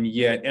much. And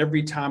yet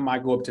every time I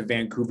go up to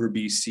Vancouver,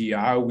 BC,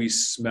 I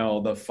always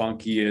smell the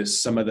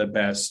funkiest, some of the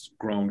best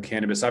grown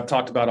cannabis. I've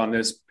talked about on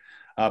this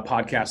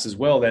podcast as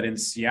well, that in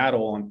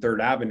Seattle on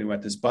 3rd Avenue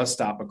at this bus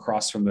stop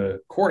across from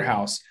the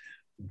courthouse,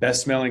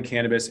 best smelling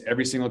cannabis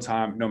every single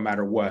time, no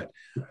matter what.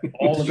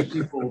 All of the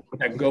people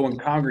that go and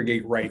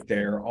congregate right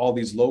there, all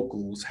these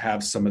locals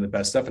have some of the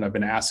best stuff. And I've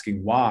been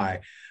asking why.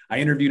 I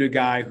interviewed a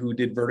guy who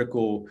did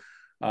vertical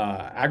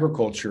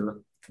agriculture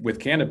with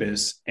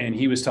cannabis, and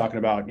he was talking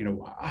about,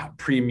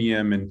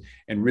 premium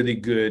and really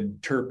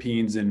good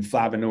terpenes and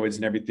flavonoids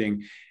and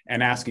everything,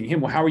 and asking him,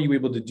 well, how are you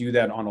able to do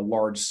that on a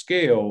large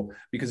scale?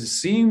 Because it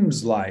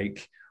seems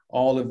like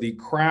all of the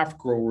craft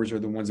growers are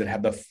the ones that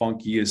have the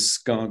funkiest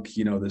skunk,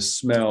 the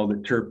smell, the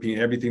terpene,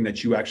 everything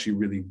that you actually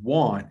really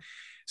want.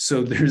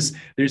 So there's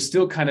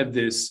still kind of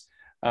this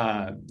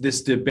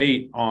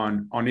debate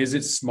on is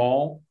it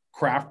small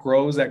craft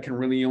grows that can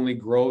really only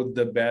grow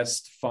the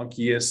best,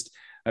 funkiest,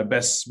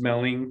 best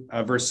smelling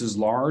versus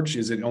large?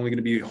 Is it only going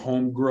to be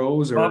home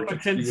grows or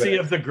competency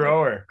of the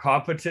grower,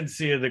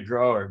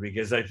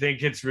 because I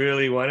think it's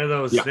really one of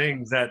those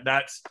things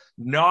that's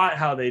not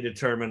how they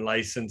determine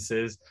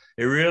licenses.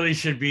 It really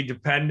should be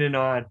dependent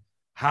on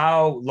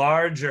how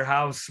large or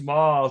how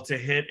small to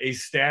hit a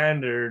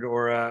standard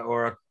or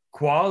a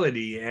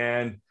quality.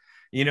 And,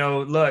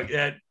 look,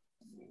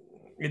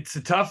 it's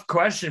a tough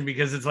question,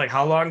 because it's like,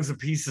 how long's a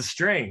piece of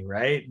string,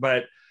 right?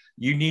 But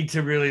you need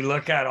to really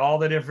look at all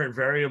the different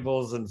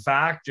variables and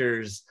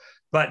factors.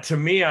 But to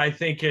me, I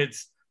think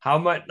it's how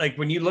much, like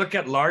when you look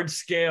at large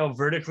scale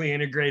vertically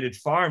integrated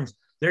farms,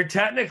 they're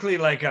technically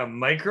like a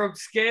micro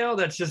scale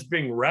that's just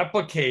being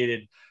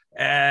replicated.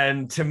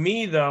 And to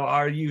me, though,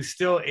 are you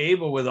still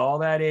able with all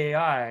that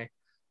AI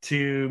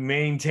to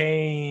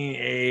maintain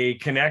a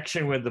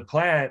connection with the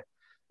plant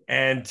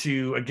and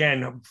to,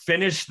 again,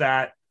 finish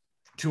that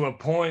to a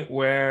point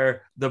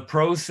where the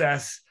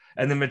process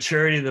and the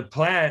maturity of the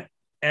plant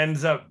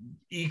ends up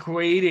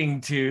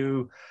equating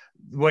to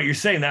what you're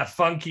saying,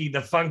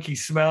 the funky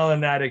smell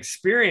and that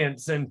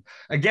experience. And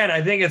again,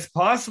 I think it's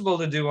possible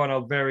to do on a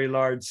very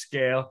large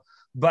scale,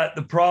 but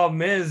the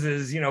problem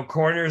is,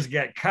 corners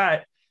get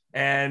cut,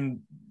 and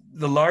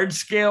the large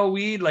scale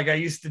weed, like I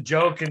used to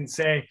joke and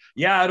say,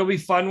 yeah, it'll be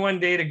fun one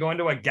day to go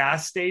into a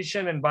gas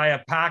station and buy a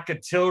pack of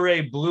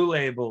Tilray Blue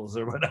Labels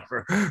or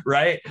whatever,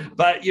 right?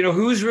 But,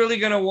 who's really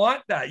going to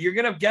want that? You're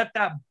going to get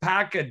that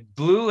pack of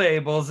Blue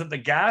Labels at the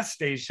gas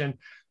station,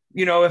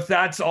 if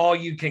that's all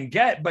you can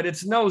get, but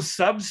it's no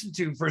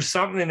substitute for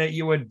something that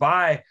you would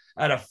buy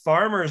at a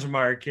farmer's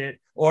market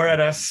or at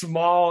a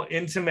small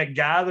intimate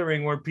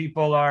gathering where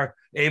people are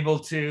able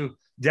to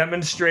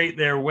demonstrate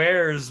their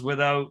wares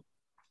without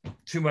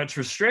too much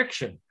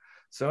restriction.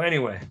 So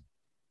anyway,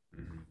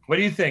 what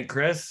do you think,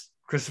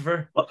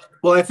 Christopher?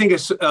 Well, I think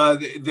it's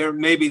there.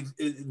 Maybe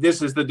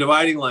this is the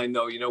dividing line,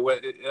 though.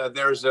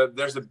 There's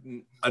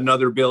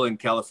another bill in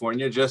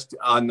California just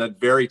on the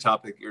very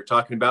topic you're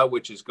talking about,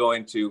 which is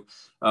going to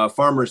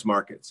farmers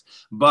markets.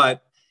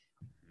 But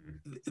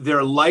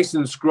their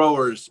licensed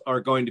growers are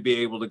going to be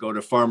able to go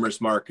to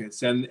farmers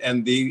markets,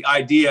 and the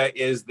idea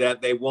is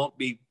that they won't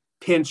be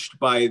pinched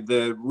by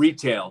the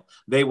retail.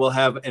 They will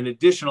have an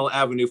additional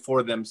avenue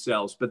for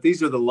themselves. But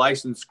these are the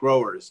licensed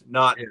growers,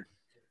 not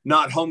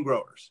home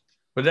growers.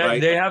 But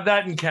they have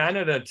that in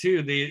Canada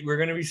too. We're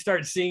going to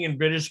start seeing in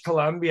British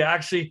Columbia.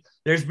 Actually,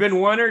 there's been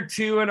one or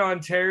two in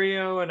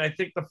Ontario, and I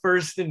think the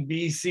first in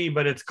BC,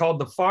 but it's called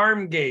the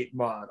farm gate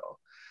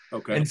model.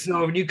 Okay. And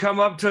so when you come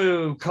up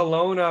to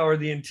Kelowna or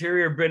the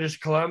interior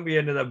British Columbia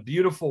into the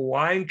beautiful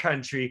wine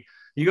country,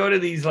 you go to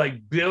these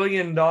like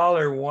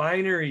billion-dollar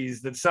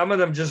wineries that some of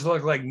them just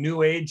look like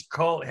new age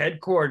cult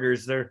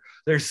headquarters.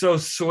 They're so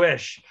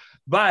swish.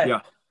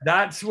 But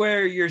that's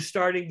where you're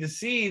starting to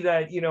see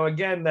that,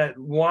 again, that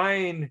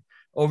wine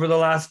over the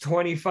last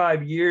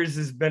 25 years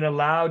has been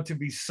allowed to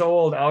be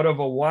sold out of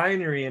a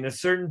winery, and a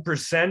certain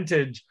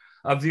percentage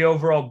of the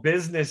overall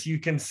business you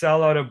can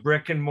sell out of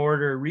brick and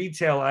mortar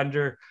retail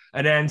under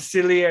an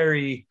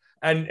ancillary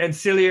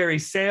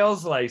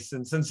sales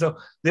license. And so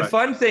the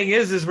fun thing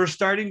is we're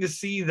starting to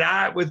see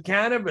that with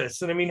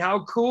cannabis. And I mean,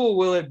 how cool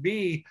will it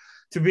be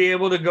to be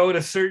able to go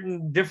to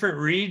certain different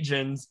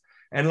regions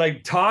and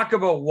like talk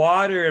about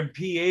water and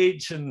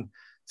pH and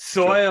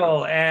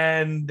soil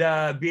and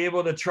be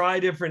able to try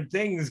different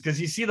things?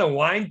 Because you see the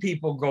wine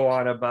people go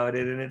on about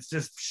it and it's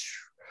just,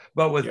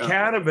 but with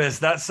cannabis,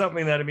 that's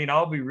something that,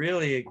 I'll be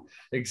really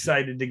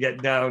excited to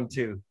get down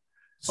to.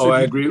 So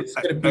I agree.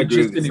 I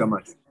agree with you so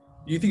much.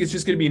 Do you think it's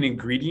just going to be an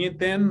ingredient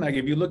then? Like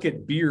if you look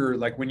at beer,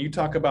 like when you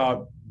talk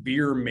about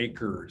beer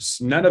makers,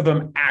 none of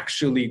them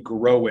actually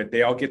grow it.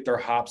 They all get their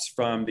hops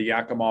from the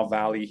Yakima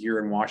Valley here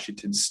in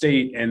Washington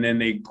State, and then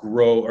they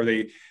grow or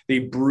they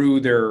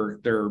brew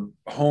their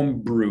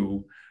home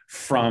brew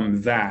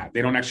from that.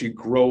 They don't actually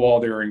grow all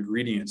their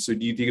ingredients. So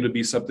do you think it'll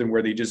be something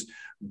where they just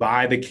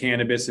buy the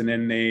cannabis and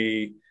then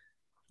they,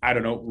 I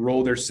don't know,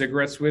 roll their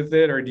cigarettes with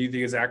it? Or do you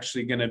think it's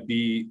actually going to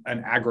be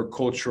an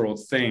agricultural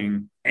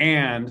thing?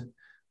 And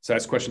so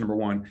that's question number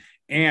one.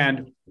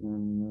 And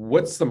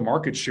what's the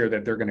market share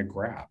that they're going to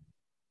grab?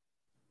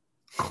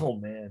 Oh,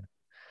 man.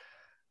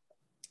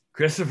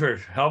 Christopher,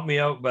 help me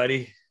out,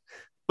 buddy.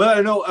 Well,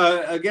 I know,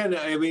 again,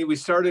 we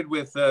started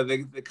with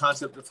the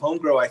concept of home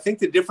grow. I think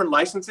the different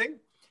licensing,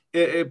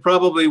 it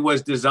probably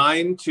was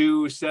designed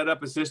to set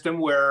up a system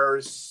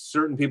where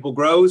certain people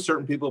grow,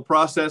 certain people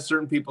process,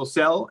 certain people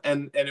sell,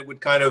 and it would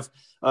kind of,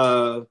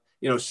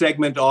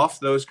 segment off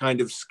those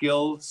kind of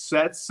skill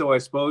sets. So I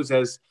suppose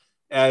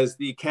as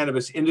the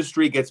cannabis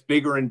industry gets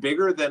bigger and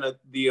bigger, then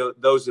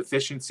those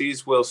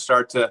efficiencies will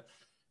start to,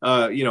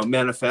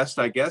 manifest.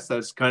 I guess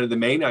that's kind of the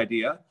main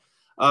idea.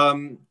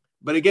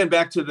 But again,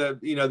 back to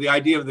the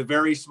idea of the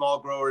very small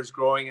growers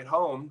growing at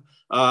home.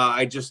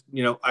 I just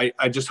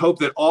hope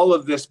that all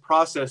of this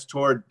process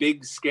toward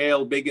big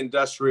scale, big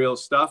industrial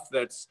stuff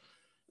that's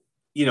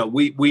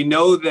we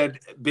know that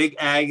big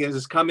ag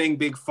is coming,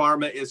 big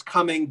pharma is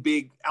coming,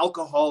 big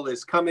alcohol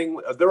is coming.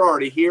 They're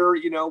already here.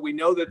 We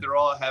know that they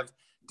all have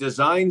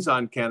designs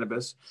on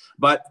cannabis,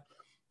 but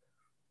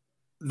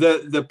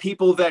the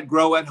people that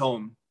grow at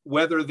home,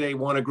 whether they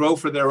want to grow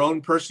for their own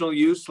personal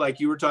use,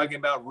 like you were talking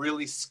about,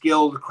 really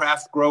skilled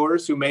craft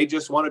growers who may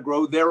just want to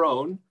grow their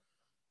own,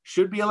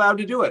 should be allowed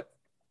to do it.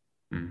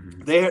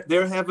 Mm-hmm.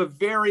 They have a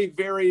very,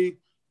 very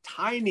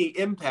tiny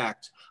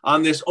impact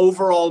on this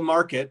overall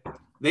market.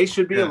 They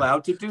should be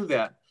allowed to do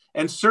that.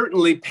 And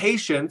certainly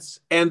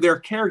patients and their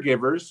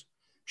caregivers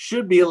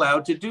should be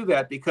allowed to do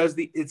that, because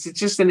it's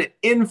just an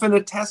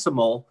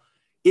infinitesimal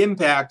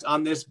impact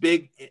on this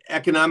big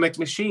economic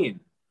machine.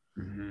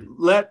 Mm-hmm.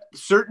 Let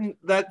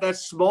that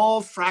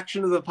small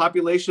fraction of the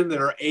population that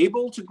are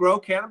able to grow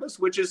cannabis,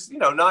 which is,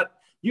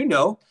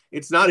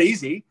 it's not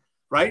easy,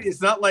 right?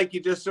 It's not like you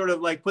just sort of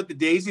like put the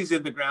daisies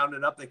in the ground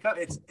and up they come.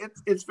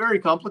 It's very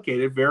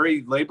complicated,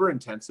 very labor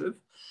intensive.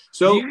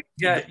 So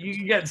you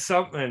can get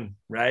something,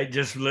 right?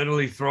 Just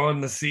literally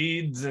throwing the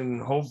seeds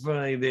and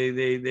hopefully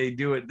they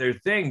do it their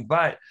thing.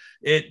 But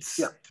it's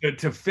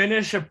to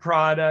finish a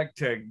product,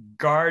 to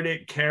guard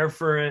it, care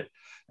for it,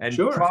 and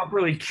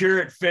properly cure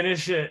it,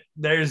 finish it.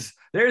 There's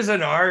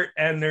an art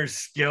and there's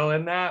skill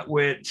in that,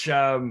 which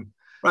a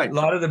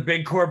lot of the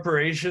big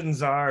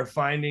corporations are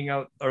finding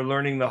out or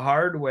learning the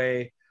hard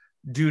way,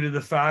 due to the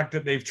fact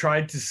that they've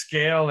tried to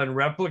scale and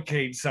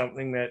replicate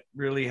something that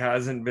really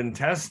hasn't been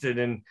tested.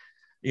 And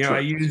I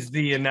use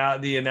the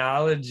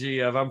analogy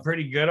of, I'm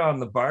pretty good on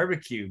the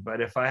barbecue, but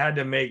if I had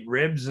to make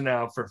ribs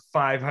now for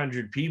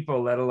 500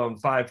 people, let alone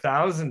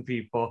 5,000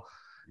 people,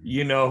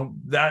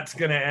 that's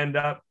going to end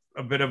up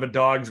a bit of a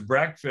dog's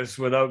breakfast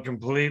without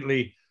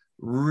completely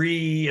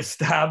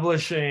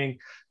re-establishing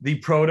the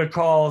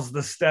protocols,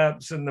 the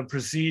steps, and the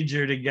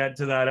procedure to get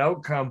to that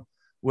outcome,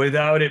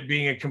 without it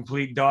being a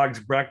complete dog's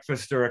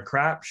breakfast or a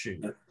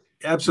crapshoot.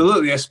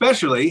 Absolutely,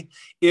 especially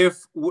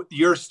if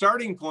your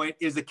starting point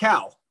is a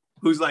cow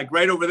who's like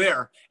right over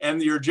there,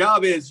 and your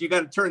job is you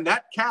got to turn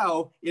that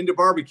cow into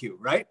barbecue,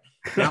 right?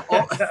 Now,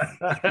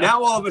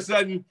 all of a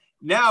sudden,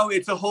 now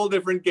it's a whole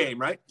different game,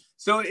 right?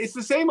 So it's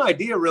the same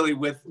idea really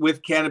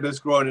with cannabis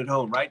grown at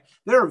home, right?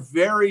 There are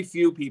very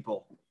few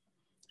people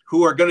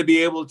who are going to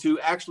be able to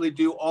actually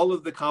do all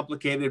of the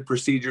complicated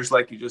procedures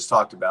like you just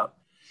talked about,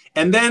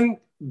 and then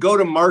go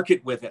to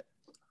market with it.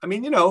 I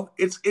mean,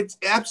 it's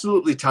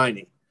absolutely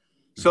tiny.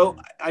 So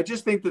I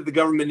just think that the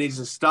government needs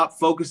to stop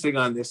focusing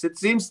on this. It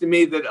seems to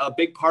me that a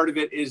big part of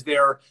it is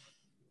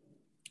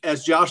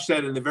as Josh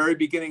said in the very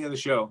beginning of the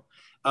show,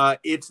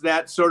 it's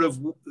that sort of,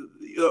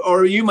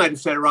 or you might have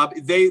said it, Rob,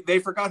 they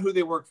forgot who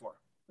they work for.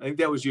 I think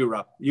that was you,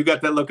 Rob. You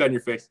got that look on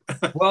your face.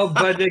 Well,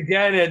 but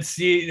again,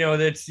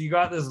 you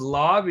got this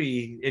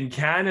lobby in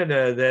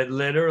Canada that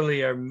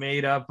literally are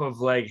made up of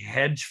like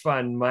hedge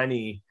fund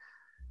money,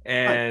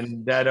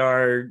 and that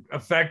are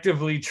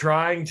effectively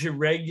trying to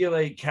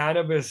regulate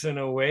cannabis in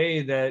a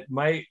way that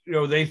might,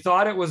 they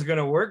thought it was going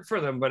to work for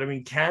them. But I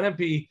mean,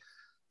 Canopy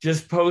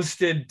just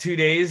posted 2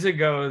 days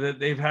ago that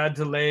they've had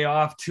to lay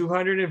off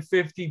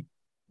 250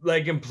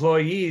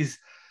 employees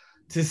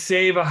to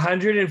save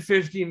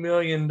 $150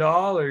 million.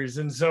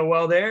 And so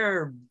while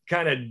they're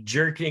kind of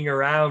jerking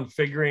around,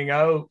 figuring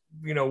out,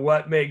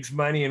 what makes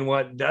money and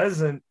what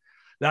doesn't,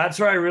 that's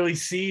where I really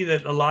see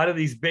that a lot of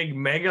these big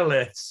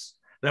megaliths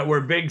that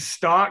were big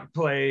stock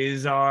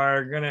plays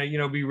are going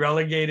to, be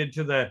relegated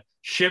to the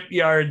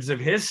shipyards of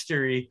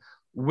history,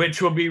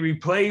 which will be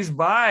replaced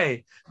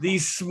by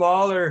these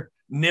smaller,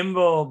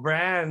 nimble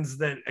brands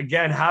that,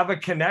 again, have a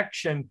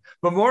connection,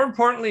 but more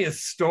importantly, a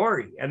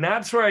story. And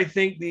that's where I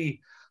think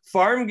the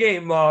farm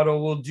gate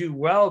model will do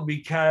well,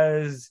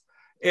 because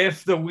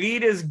if the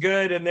weed is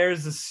good and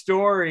there's a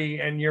story,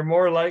 and you're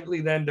more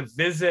likely then to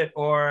visit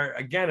or,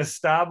 again,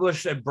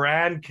 establish a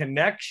brand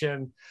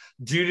connection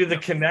due to the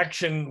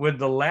connection with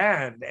the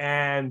land.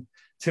 And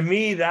to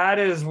me, that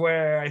is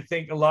where I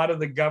think a lot of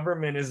the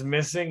government is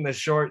missing the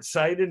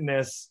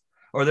short-sightedness,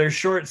 or they're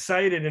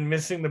short-sighted and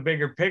missing the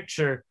bigger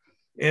picture,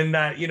 in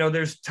that,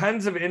 there's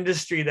tons of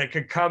industry that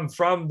could come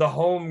from the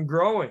home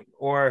growing,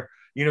 or,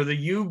 the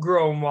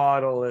U-Grow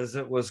model, as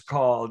it was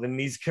called, and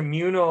these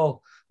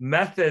communal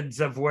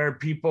methods of where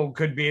people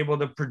could be able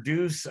to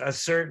produce a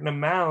certain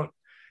amount.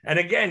 And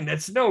again,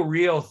 it's no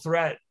real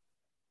threat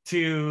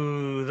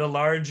to the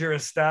larger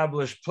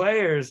established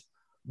players,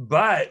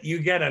 but you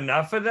get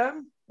enough of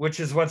them,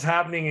 which is what's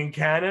happening in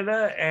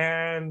Canada.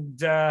 And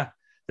they're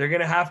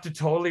going to have to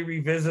totally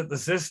revisit the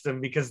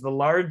system, because the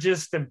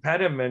largest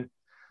impediment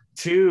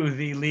to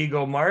the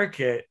legal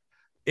market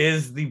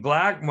is the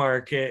black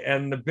market.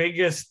 And the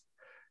biggest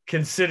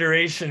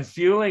consideration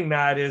fueling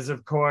that is,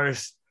 of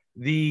course,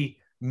 the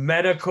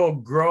medical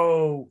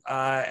grow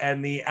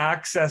and the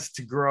access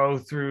to grow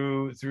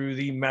through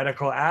the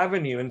medical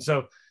avenue. And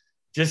so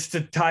just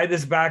to tie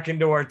this back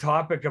into our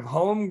topic of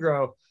home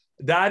grow,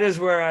 that is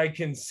where I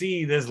can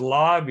see this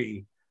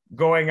lobby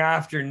going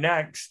after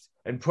next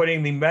and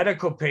putting the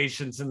medical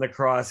patients in the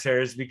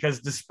crosshairs, because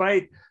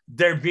despite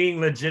there being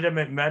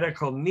legitimate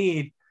medical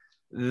need,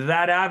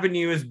 that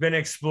avenue has been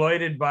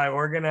exploited by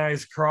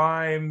organized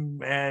crime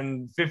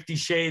and 50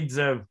 shades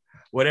of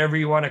whatever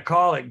you want to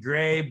call it,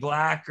 gray,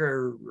 black,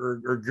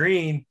 or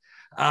green,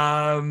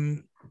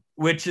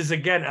 which is,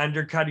 again,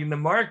 undercutting the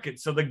market.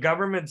 So the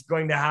government's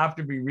going to have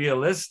to be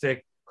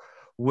realistic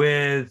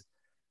with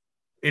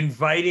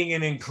inviting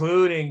and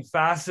including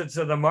facets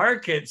of the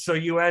market. So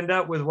you end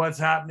up with what's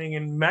happening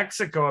in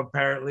Mexico,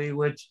 apparently,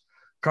 which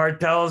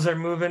cartels are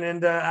moving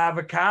into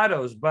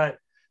avocados. But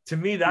to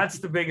me, that's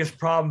the biggest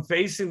problem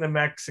facing the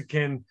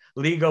Mexican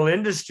legal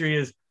industry,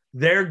 is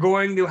they're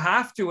going to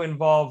have to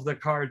involve the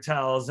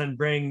cartels and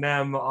bring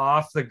them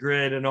off the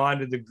grid and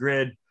onto the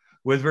grid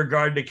with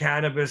regard to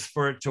cannabis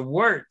for it to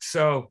work.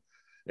 So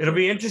it'll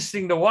be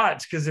interesting to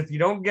watch, because if you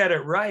don't get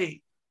it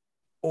right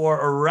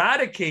or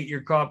eradicate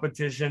your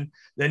competition,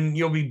 then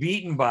you'll be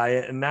beaten by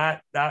it. And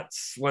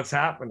that's what's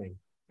happening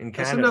in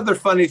Canada. That's another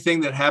funny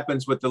thing that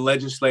happens with the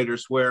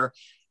legislators, where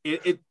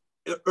it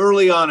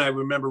early on, I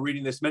remember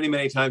reading this many,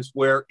 many times,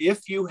 where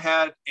if you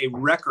had a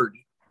record,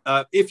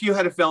 if you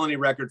had a felony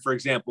record, for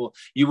example,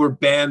 you were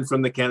banned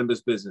from the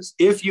cannabis business.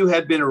 If you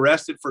had been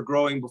arrested for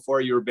growing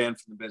before, you were banned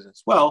from the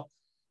business. Well,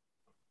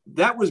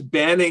 that was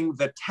banning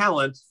the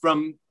talent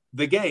from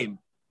the game,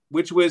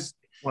 which was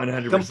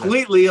 100%.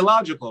 Completely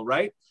illogical,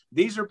 right?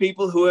 These are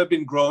people who have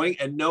been growing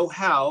and know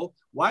how.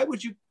 Why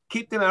would you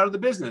keep them out of the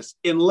business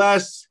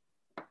unless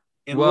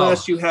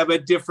you have a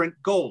different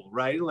goal,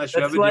 right? Unless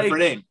you have a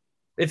different aim.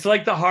 It's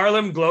like the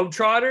Harlem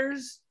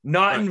Globetrotters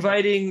not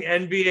inviting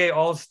NBA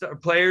All-Star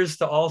players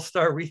to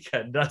All-Star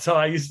Weekend. That's how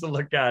I used to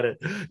look at it.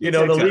 You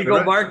know, the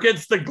legal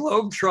market's the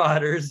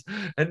Globetrotters,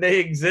 and they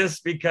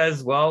exist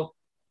because, well,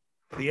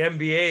 the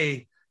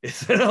NBA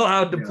isn't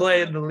allowed to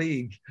play in the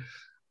league.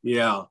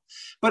 Yeah.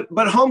 But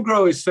home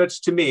grow is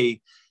such, to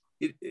me,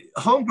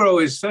 home grow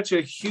is such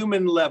a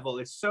human level.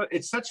 It's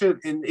such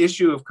an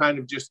issue of kind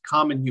of just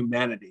common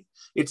humanity.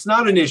 It's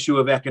not an issue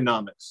of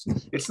economics.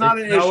 It's not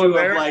an issue of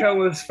America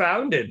was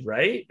founded,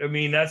 right? I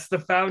mean, that's the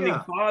founding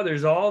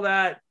fathers, all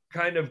that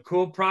kind of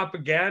cool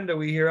propaganda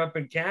we hear up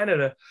in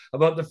Canada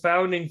about the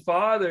founding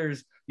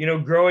fathers, you know,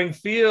 growing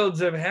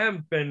fields of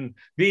hemp and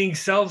being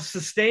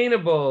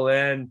self-sustainable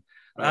and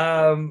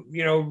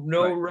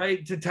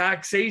right to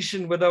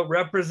taxation without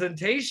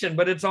representation.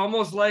 But it's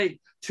almost like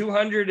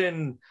 200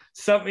 and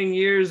something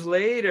years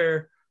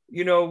later,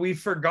 you know, we've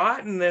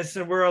forgotten this,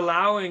 and we're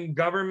allowing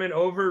government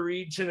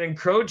overreach and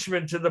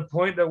encroachment to the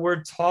point that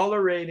we're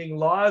tolerating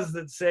laws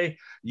that say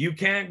you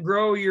can't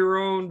grow your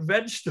own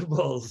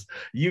vegetables.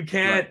 You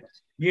can't,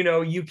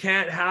 you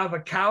can't have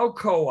a cow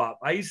co-op.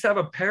 I used to have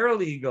a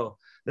paralegal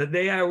that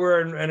they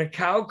were in a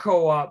cow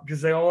co-op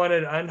because they all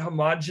wanted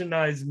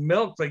unhomogenized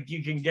milk like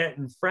you can get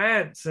in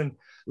France. And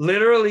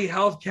literally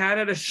Health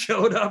Canada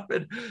showed up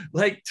and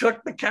like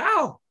took the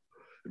cow,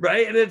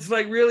 right? And it's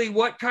like, really,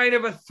 what kind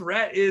of a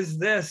threat is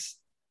this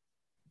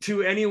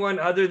to anyone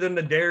other than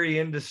the dairy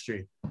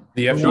industry?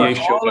 The FDA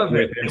showed up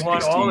with They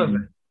want all of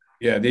it.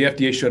 Yeah, the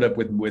FDA showed up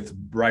with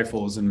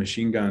rifles and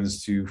machine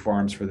guns to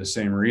farms for the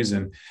same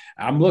reason.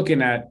 I'm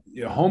looking at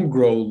home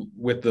grow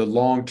with the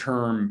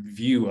long-term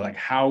view, like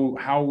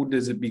how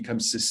does it become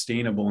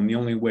sustainable? And the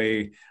only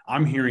way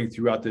I'm hearing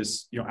throughout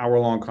this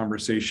hour-long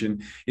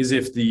conversation is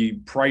if the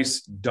price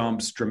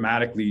dumps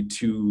dramatically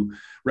to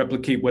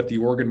replicate what the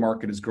Oregon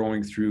market is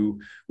growing through,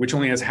 which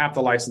only has half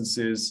the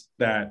licenses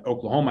that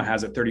Oklahoma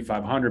has at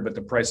 $3,500, but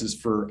the prices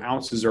for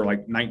ounces are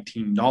like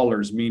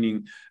 $19,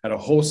 meaning at a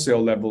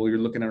wholesale level, you're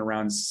looking at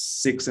around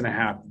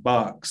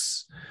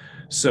 $6.50.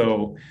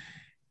 So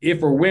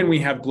if or when we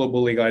have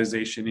global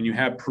legalization and you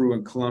have Peru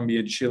and Colombia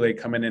and Chile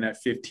coming in at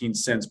 15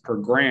 cents per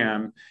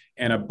gram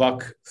and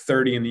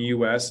 $1.30 in the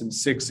US and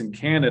 $6 in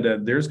Canada,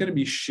 there's going to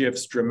be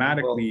shifts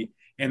dramatically.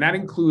 And that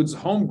includes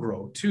home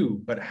grow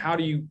too. But how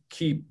do you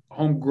keep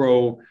home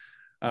grow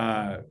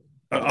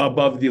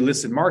above the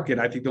illicit market?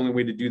 I think the only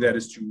way to do that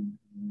is to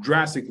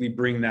drastically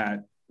bring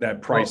that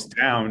price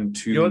down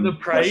to the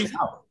price.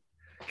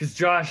 Because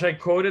Josh, I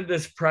quoted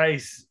this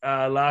price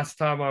last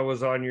time I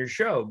was on your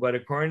show, but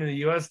according to the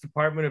U.S.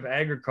 Department of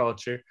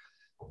Agriculture,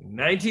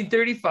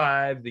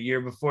 1935, the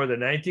year before the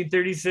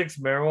 1936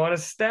 Marijuana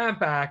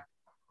Stamp Act,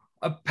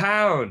 a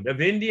pound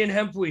of Indian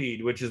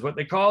hempweed, which is what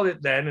they called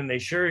it then, and they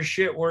sure as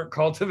shit weren't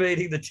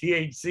cultivating the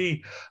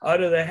THC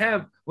out of the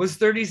hemp, was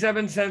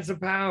 37 cents a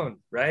pound,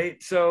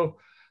 right? So,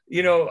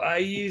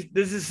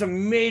 this is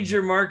some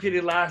major market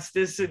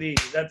elasticity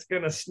that's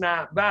going to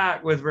snap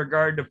back with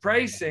regard to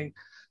pricing.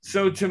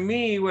 So to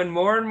me, when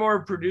more and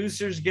more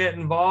producers get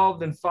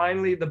involved and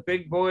finally the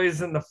big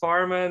boys and the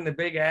pharma and the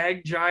big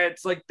ag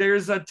giants, like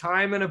there's a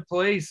time and a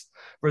place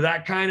for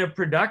that kind of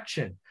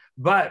production.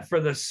 But for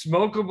the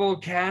smokable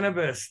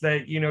cannabis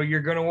that, you're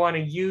going to want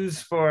to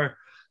use for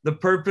the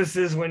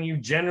purposes when you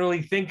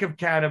generally think of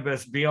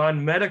cannabis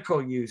beyond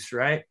medical use,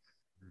 right?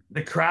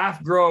 The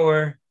craft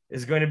grower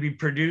is going to be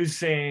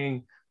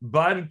producing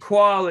bud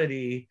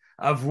quality,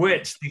 of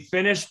which the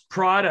finished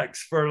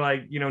products for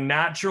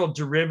natural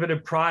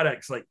derivative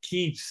products like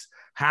keefs,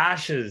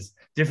 hashes,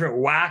 different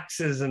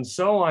waxes, and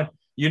so on,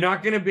 you're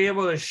not going to be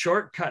able to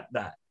shortcut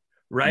that,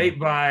 right?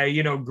 By,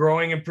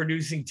 growing and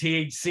producing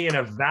THC in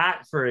a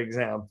vat, for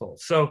example.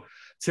 So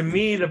to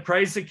me, the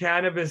price of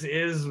cannabis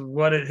is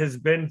what it has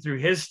been through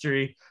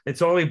history.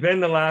 It's only been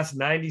the last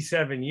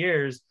 97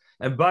 years.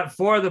 But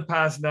for the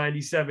past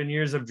 97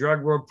 years of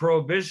drug world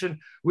prohibition,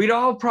 we'd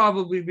all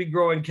probably be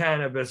growing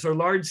cannabis, or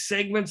large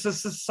segments of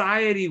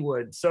society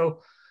would.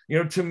 So,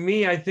 to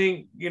me, I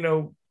think,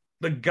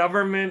 the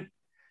government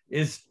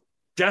is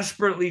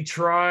desperately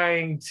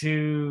trying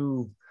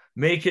to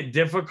make it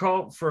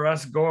difficult for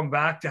us going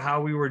back to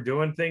how we were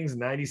doing things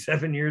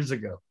 97 years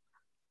ago.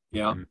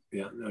 Yeah,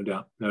 no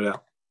doubt.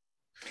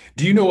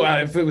 Do you know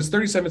if it was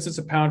 37 cents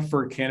a pound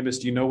for cannabis,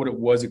 do you know what it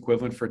was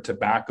equivalent for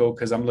tobacco?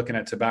 Because I'm looking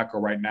at tobacco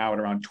right now at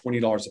around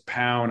 $20 a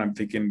pound. I'm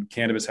thinking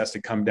cannabis has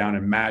to come down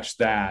and match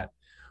that.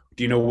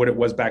 Do you know what it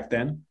was back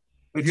then?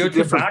 It's a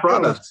different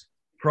product.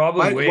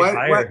 Probably way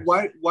higher.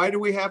 Why do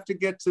we have to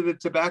get to the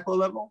tobacco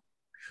level?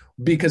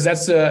 Because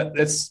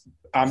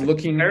I'm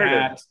looking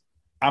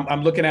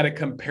at a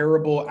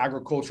comparable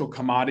agricultural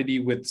commodity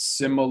with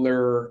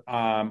similar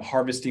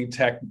harvesting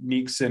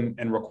techniques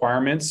and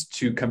requirements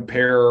to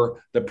compare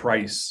the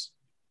price,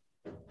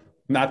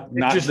 not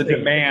the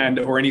demand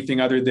or anything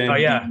other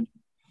than.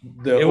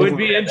 It would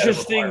be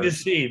interesting to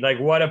see like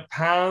what a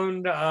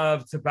pound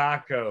of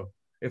tobacco,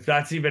 if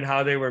that's even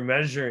how they were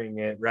measuring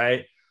it,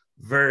 right,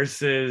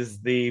 versus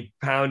the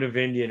pound of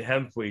Indian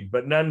hemp weed.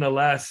 But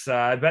nonetheless,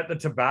 I bet the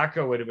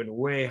tobacco would have been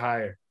way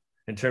higher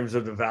in terms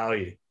of the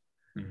value.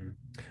 Mm-hmm.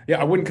 Yeah,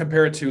 I wouldn't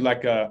compare it to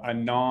like a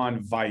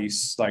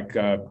non-vice like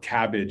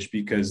cabbage,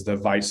 because the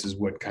vice is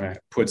what kind of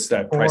puts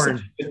that price.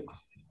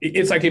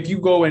 It's like if you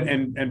go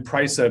and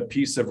price a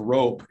piece of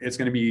rope, it's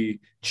going to be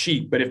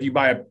cheap. But if you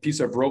buy a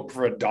piece of rope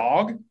for a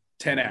dog,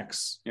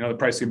 10x, the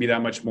price could be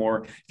that much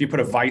more. If you put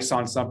a vice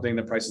on something,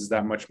 the price is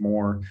that much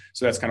more.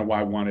 So that's kind of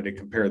why I wanted to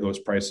compare those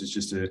prices,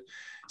 just to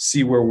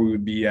see where we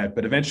would be at.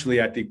 But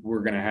eventually I think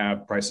we're going to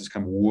have prices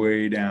come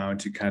way down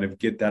to kind of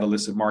get that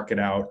illicit market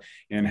out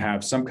and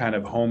have some kind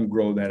of home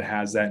grow that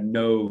has that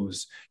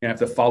nose. You have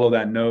to follow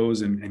that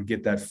nose and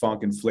get that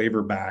funk and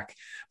flavor back.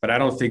 But I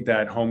don't think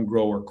that home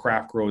grow or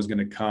craft grow is going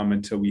to come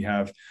until we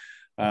have,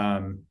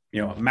 a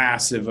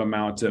massive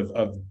amount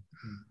of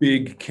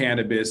big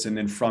cannabis. And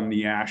then from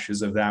the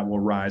ashes of that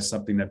will rise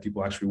something that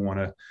people actually want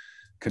to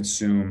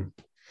consume.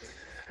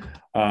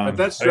 But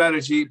that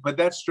strategy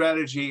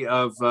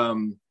of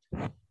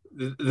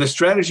the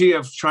strategy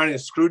of trying to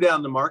screw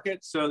down the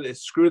market, so that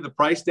screw the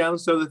price down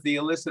so that the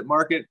illicit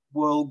market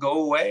will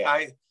go away,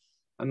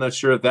 I'm not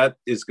sure if that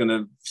is going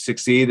to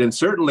succeed. And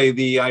certainly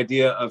the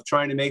idea of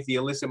trying to make the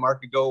illicit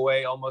market go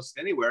away almost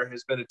anywhere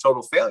has been a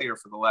total failure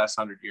for the last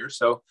 100 years.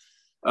 So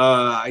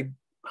I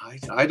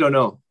don't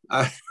know.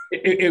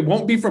 It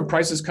won't be from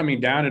prices coming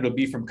down. It'll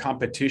be from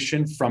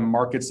competition from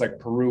markets like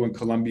Peru and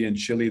Colombia and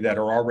Chile that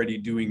are already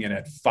doing it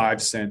at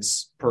 5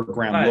 cents per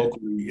gram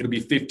locally. It'll be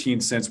 15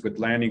 cents with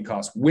landing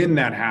costs. When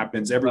that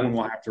happens, everyone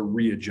will have to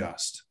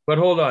readjust. But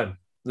hold on.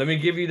 Let me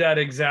give you that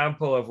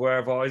example of where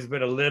I've always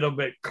been a little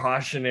bit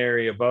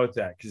cautionary about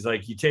that. Because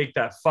like you take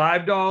that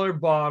 $5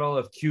 bottle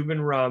of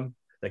Cuban rum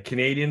that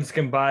Canadians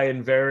can buy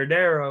in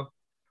Veradero,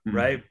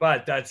 right?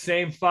 But that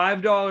same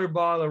 $5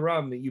 bottle of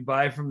rum that you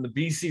buy from the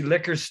BC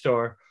liquor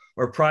store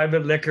or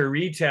private liquor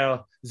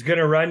retail is going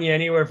to run you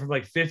anywhere from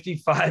like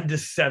 $55 to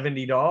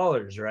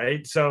 $70,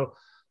 right? So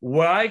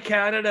why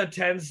Canada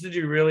tends to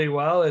do really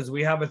well is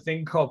we have a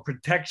thing called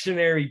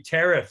protectionary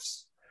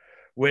tariffs,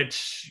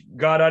 which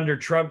got under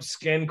Trump's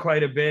skin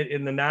quite a bit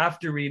in the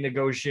NAFTA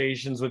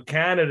renegotiations with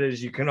Canada,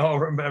 as you can all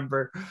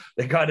remember.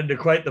 They got into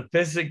quite the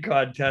pissing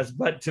contest.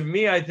 But to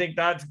me, I think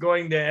that's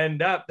going to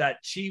end up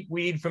that cheap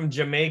weed from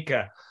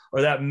Jamaica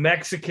or that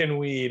Mexican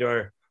weed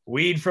or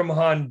weed from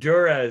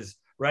Honduras,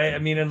 right? I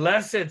mean,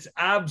 unless it's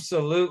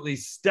absolutely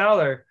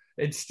stellar,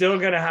 it's still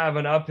going to have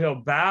an uphill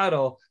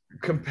battle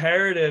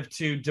comparative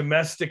to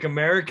domestic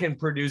American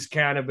produced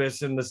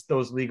cannabis in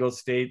those legal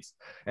states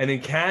and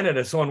in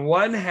Canada. So on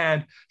one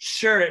hand,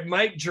 sure, it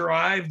might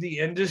drive the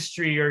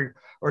industry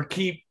or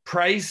keep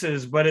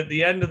prices, but at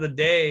the end of the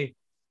day,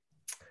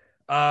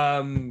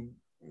 I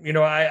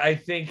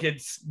think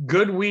it's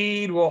good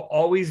weed will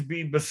always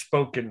be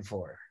bespoken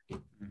for.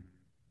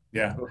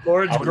 Yeah.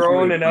 Before it's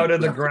grown and out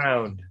of the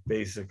ground,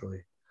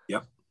 basically.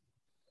 Yep.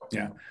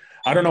 Yeah.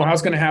 I don't know how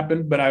it's going to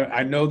happen, but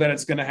I know that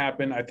it's going to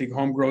happen. I think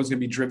home grow is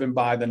going to be driven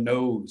by the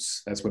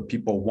nose. That's what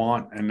people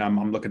want. And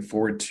I'm looking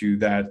forward to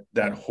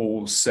that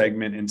whole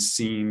segment and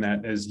scene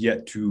that is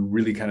yet to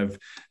really kind of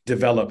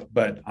develop,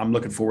 but I'm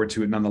looking forward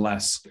to it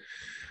nonetheless.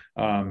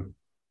 But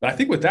I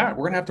think with that,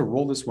 we're going to have to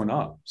roll this one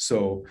up.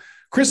 So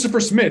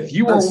Christopher Smith,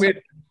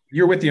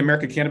 you're with the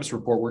American Cannabis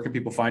Report. Where can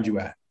people find you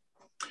at?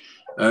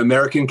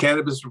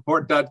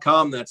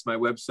 AmericanCannabisReport.com. That's my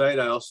website.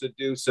 I also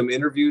do some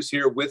interviews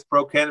here with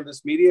Pro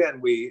Cannabis Media,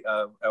 and we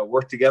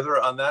work together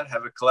on that,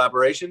 have a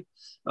collaboration.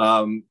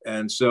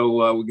 And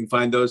so we can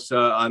find those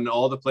on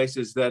all the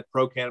places that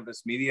Pro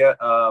Cannabis Media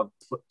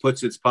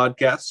puts its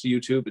podcasts,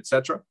 YouTube,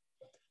 etc.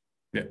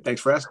 Yeah.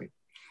 Thanks for asking.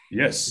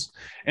 Yes.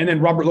 And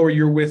then Robert Lower,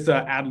 you're with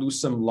Ad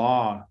Lucem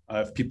Law.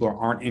 If people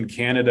aren't in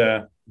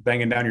Canada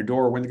banging down your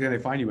door, when can they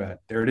find you at?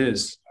 There it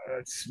is.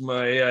 That's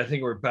I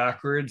think we're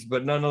backwards,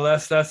 but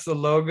nonetheless, that's the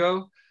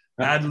logo.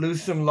 Ad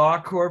Lucem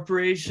Law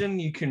Corporation.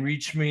 You can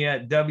reach me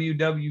at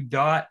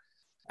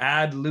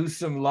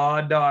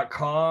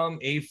www.adlucemlaw.com.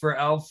 A for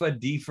Alpha,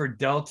 D for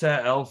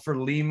Delta, L for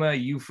Lima,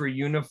 U for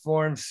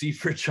Uniform, C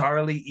for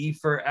Charlie, E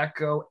for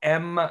Echo,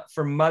 M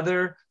for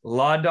Mother,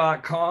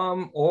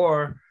 law.com.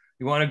 Or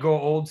you want to go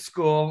old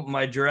school,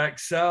 my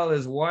direct cell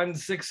is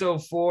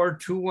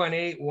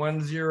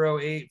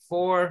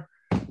 1-604-218-1084.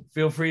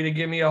 Feel free to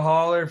give me a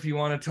holler if you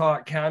want to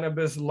talk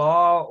cannabis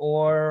law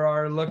or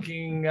are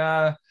looking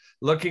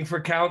for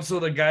counsel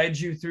to guide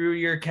you through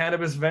your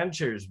cannabis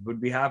ventures.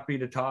 Would be happy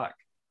to talk.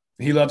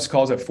 He loves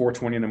calls at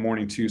 4:20 in the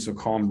morning too, so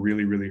call him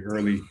really, really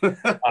early.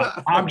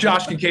 I'm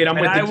Josh Kincaid.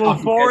 I will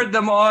forward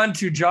them on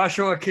to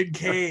Joshua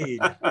Kincaid.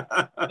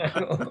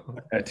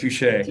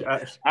 Touche. All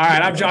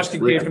right, I'm Josh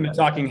Kincaid from the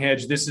Talking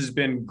Hedge. This has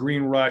been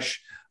Green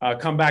Rush.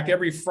 Come back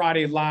every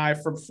Friday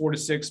live from 4 to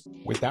 6.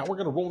 With that, we're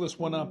going to roll this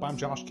one up. I'm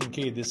Josh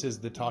Kincaid. This is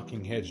the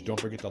Talking Hedge. Don't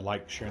forget to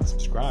like, share, and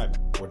subscribe,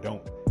 or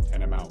don't,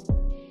 and I'm out.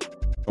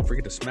 Don't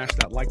forget to smash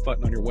that like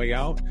button on your way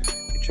out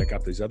and check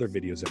out these other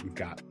videos that we've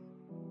got.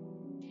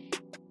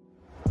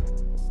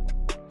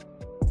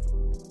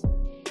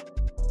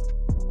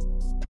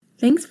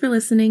 Thanks for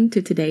listening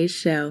to today's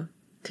show.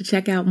 To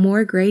check out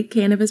more great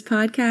cannabis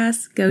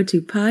podcasts, go to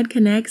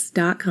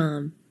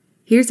podconnects.com.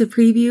 Here's a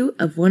preview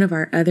of one of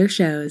our other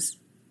shows.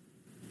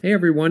 Hey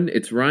everyone,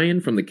 it's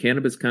Ryan from the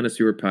Cannabis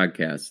Connoisseur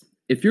Podcast.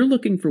 If you're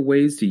looking for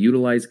ways to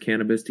utilize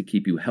cannabis to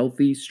keep you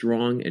healthy,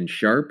 strong, and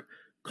sharp,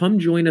 come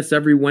join us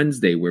every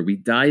Wednesday where we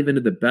dive into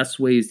the best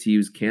ways to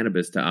use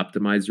cannabis to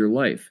optimize your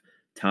life.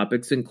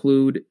 Topics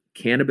include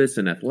cannabis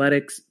and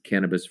athletics,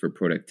 cannabis for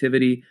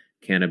productivity,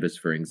 cannabis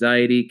for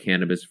anxiety,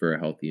 cannabis for a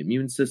healthy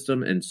immune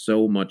system, and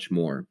so much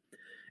more.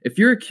 If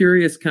you're a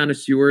curious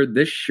connoisseur,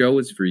 this show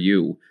is for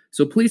you.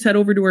 So please head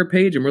over to our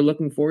page and we're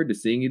looking forward to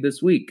seeing you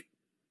this week.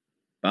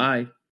 Bye.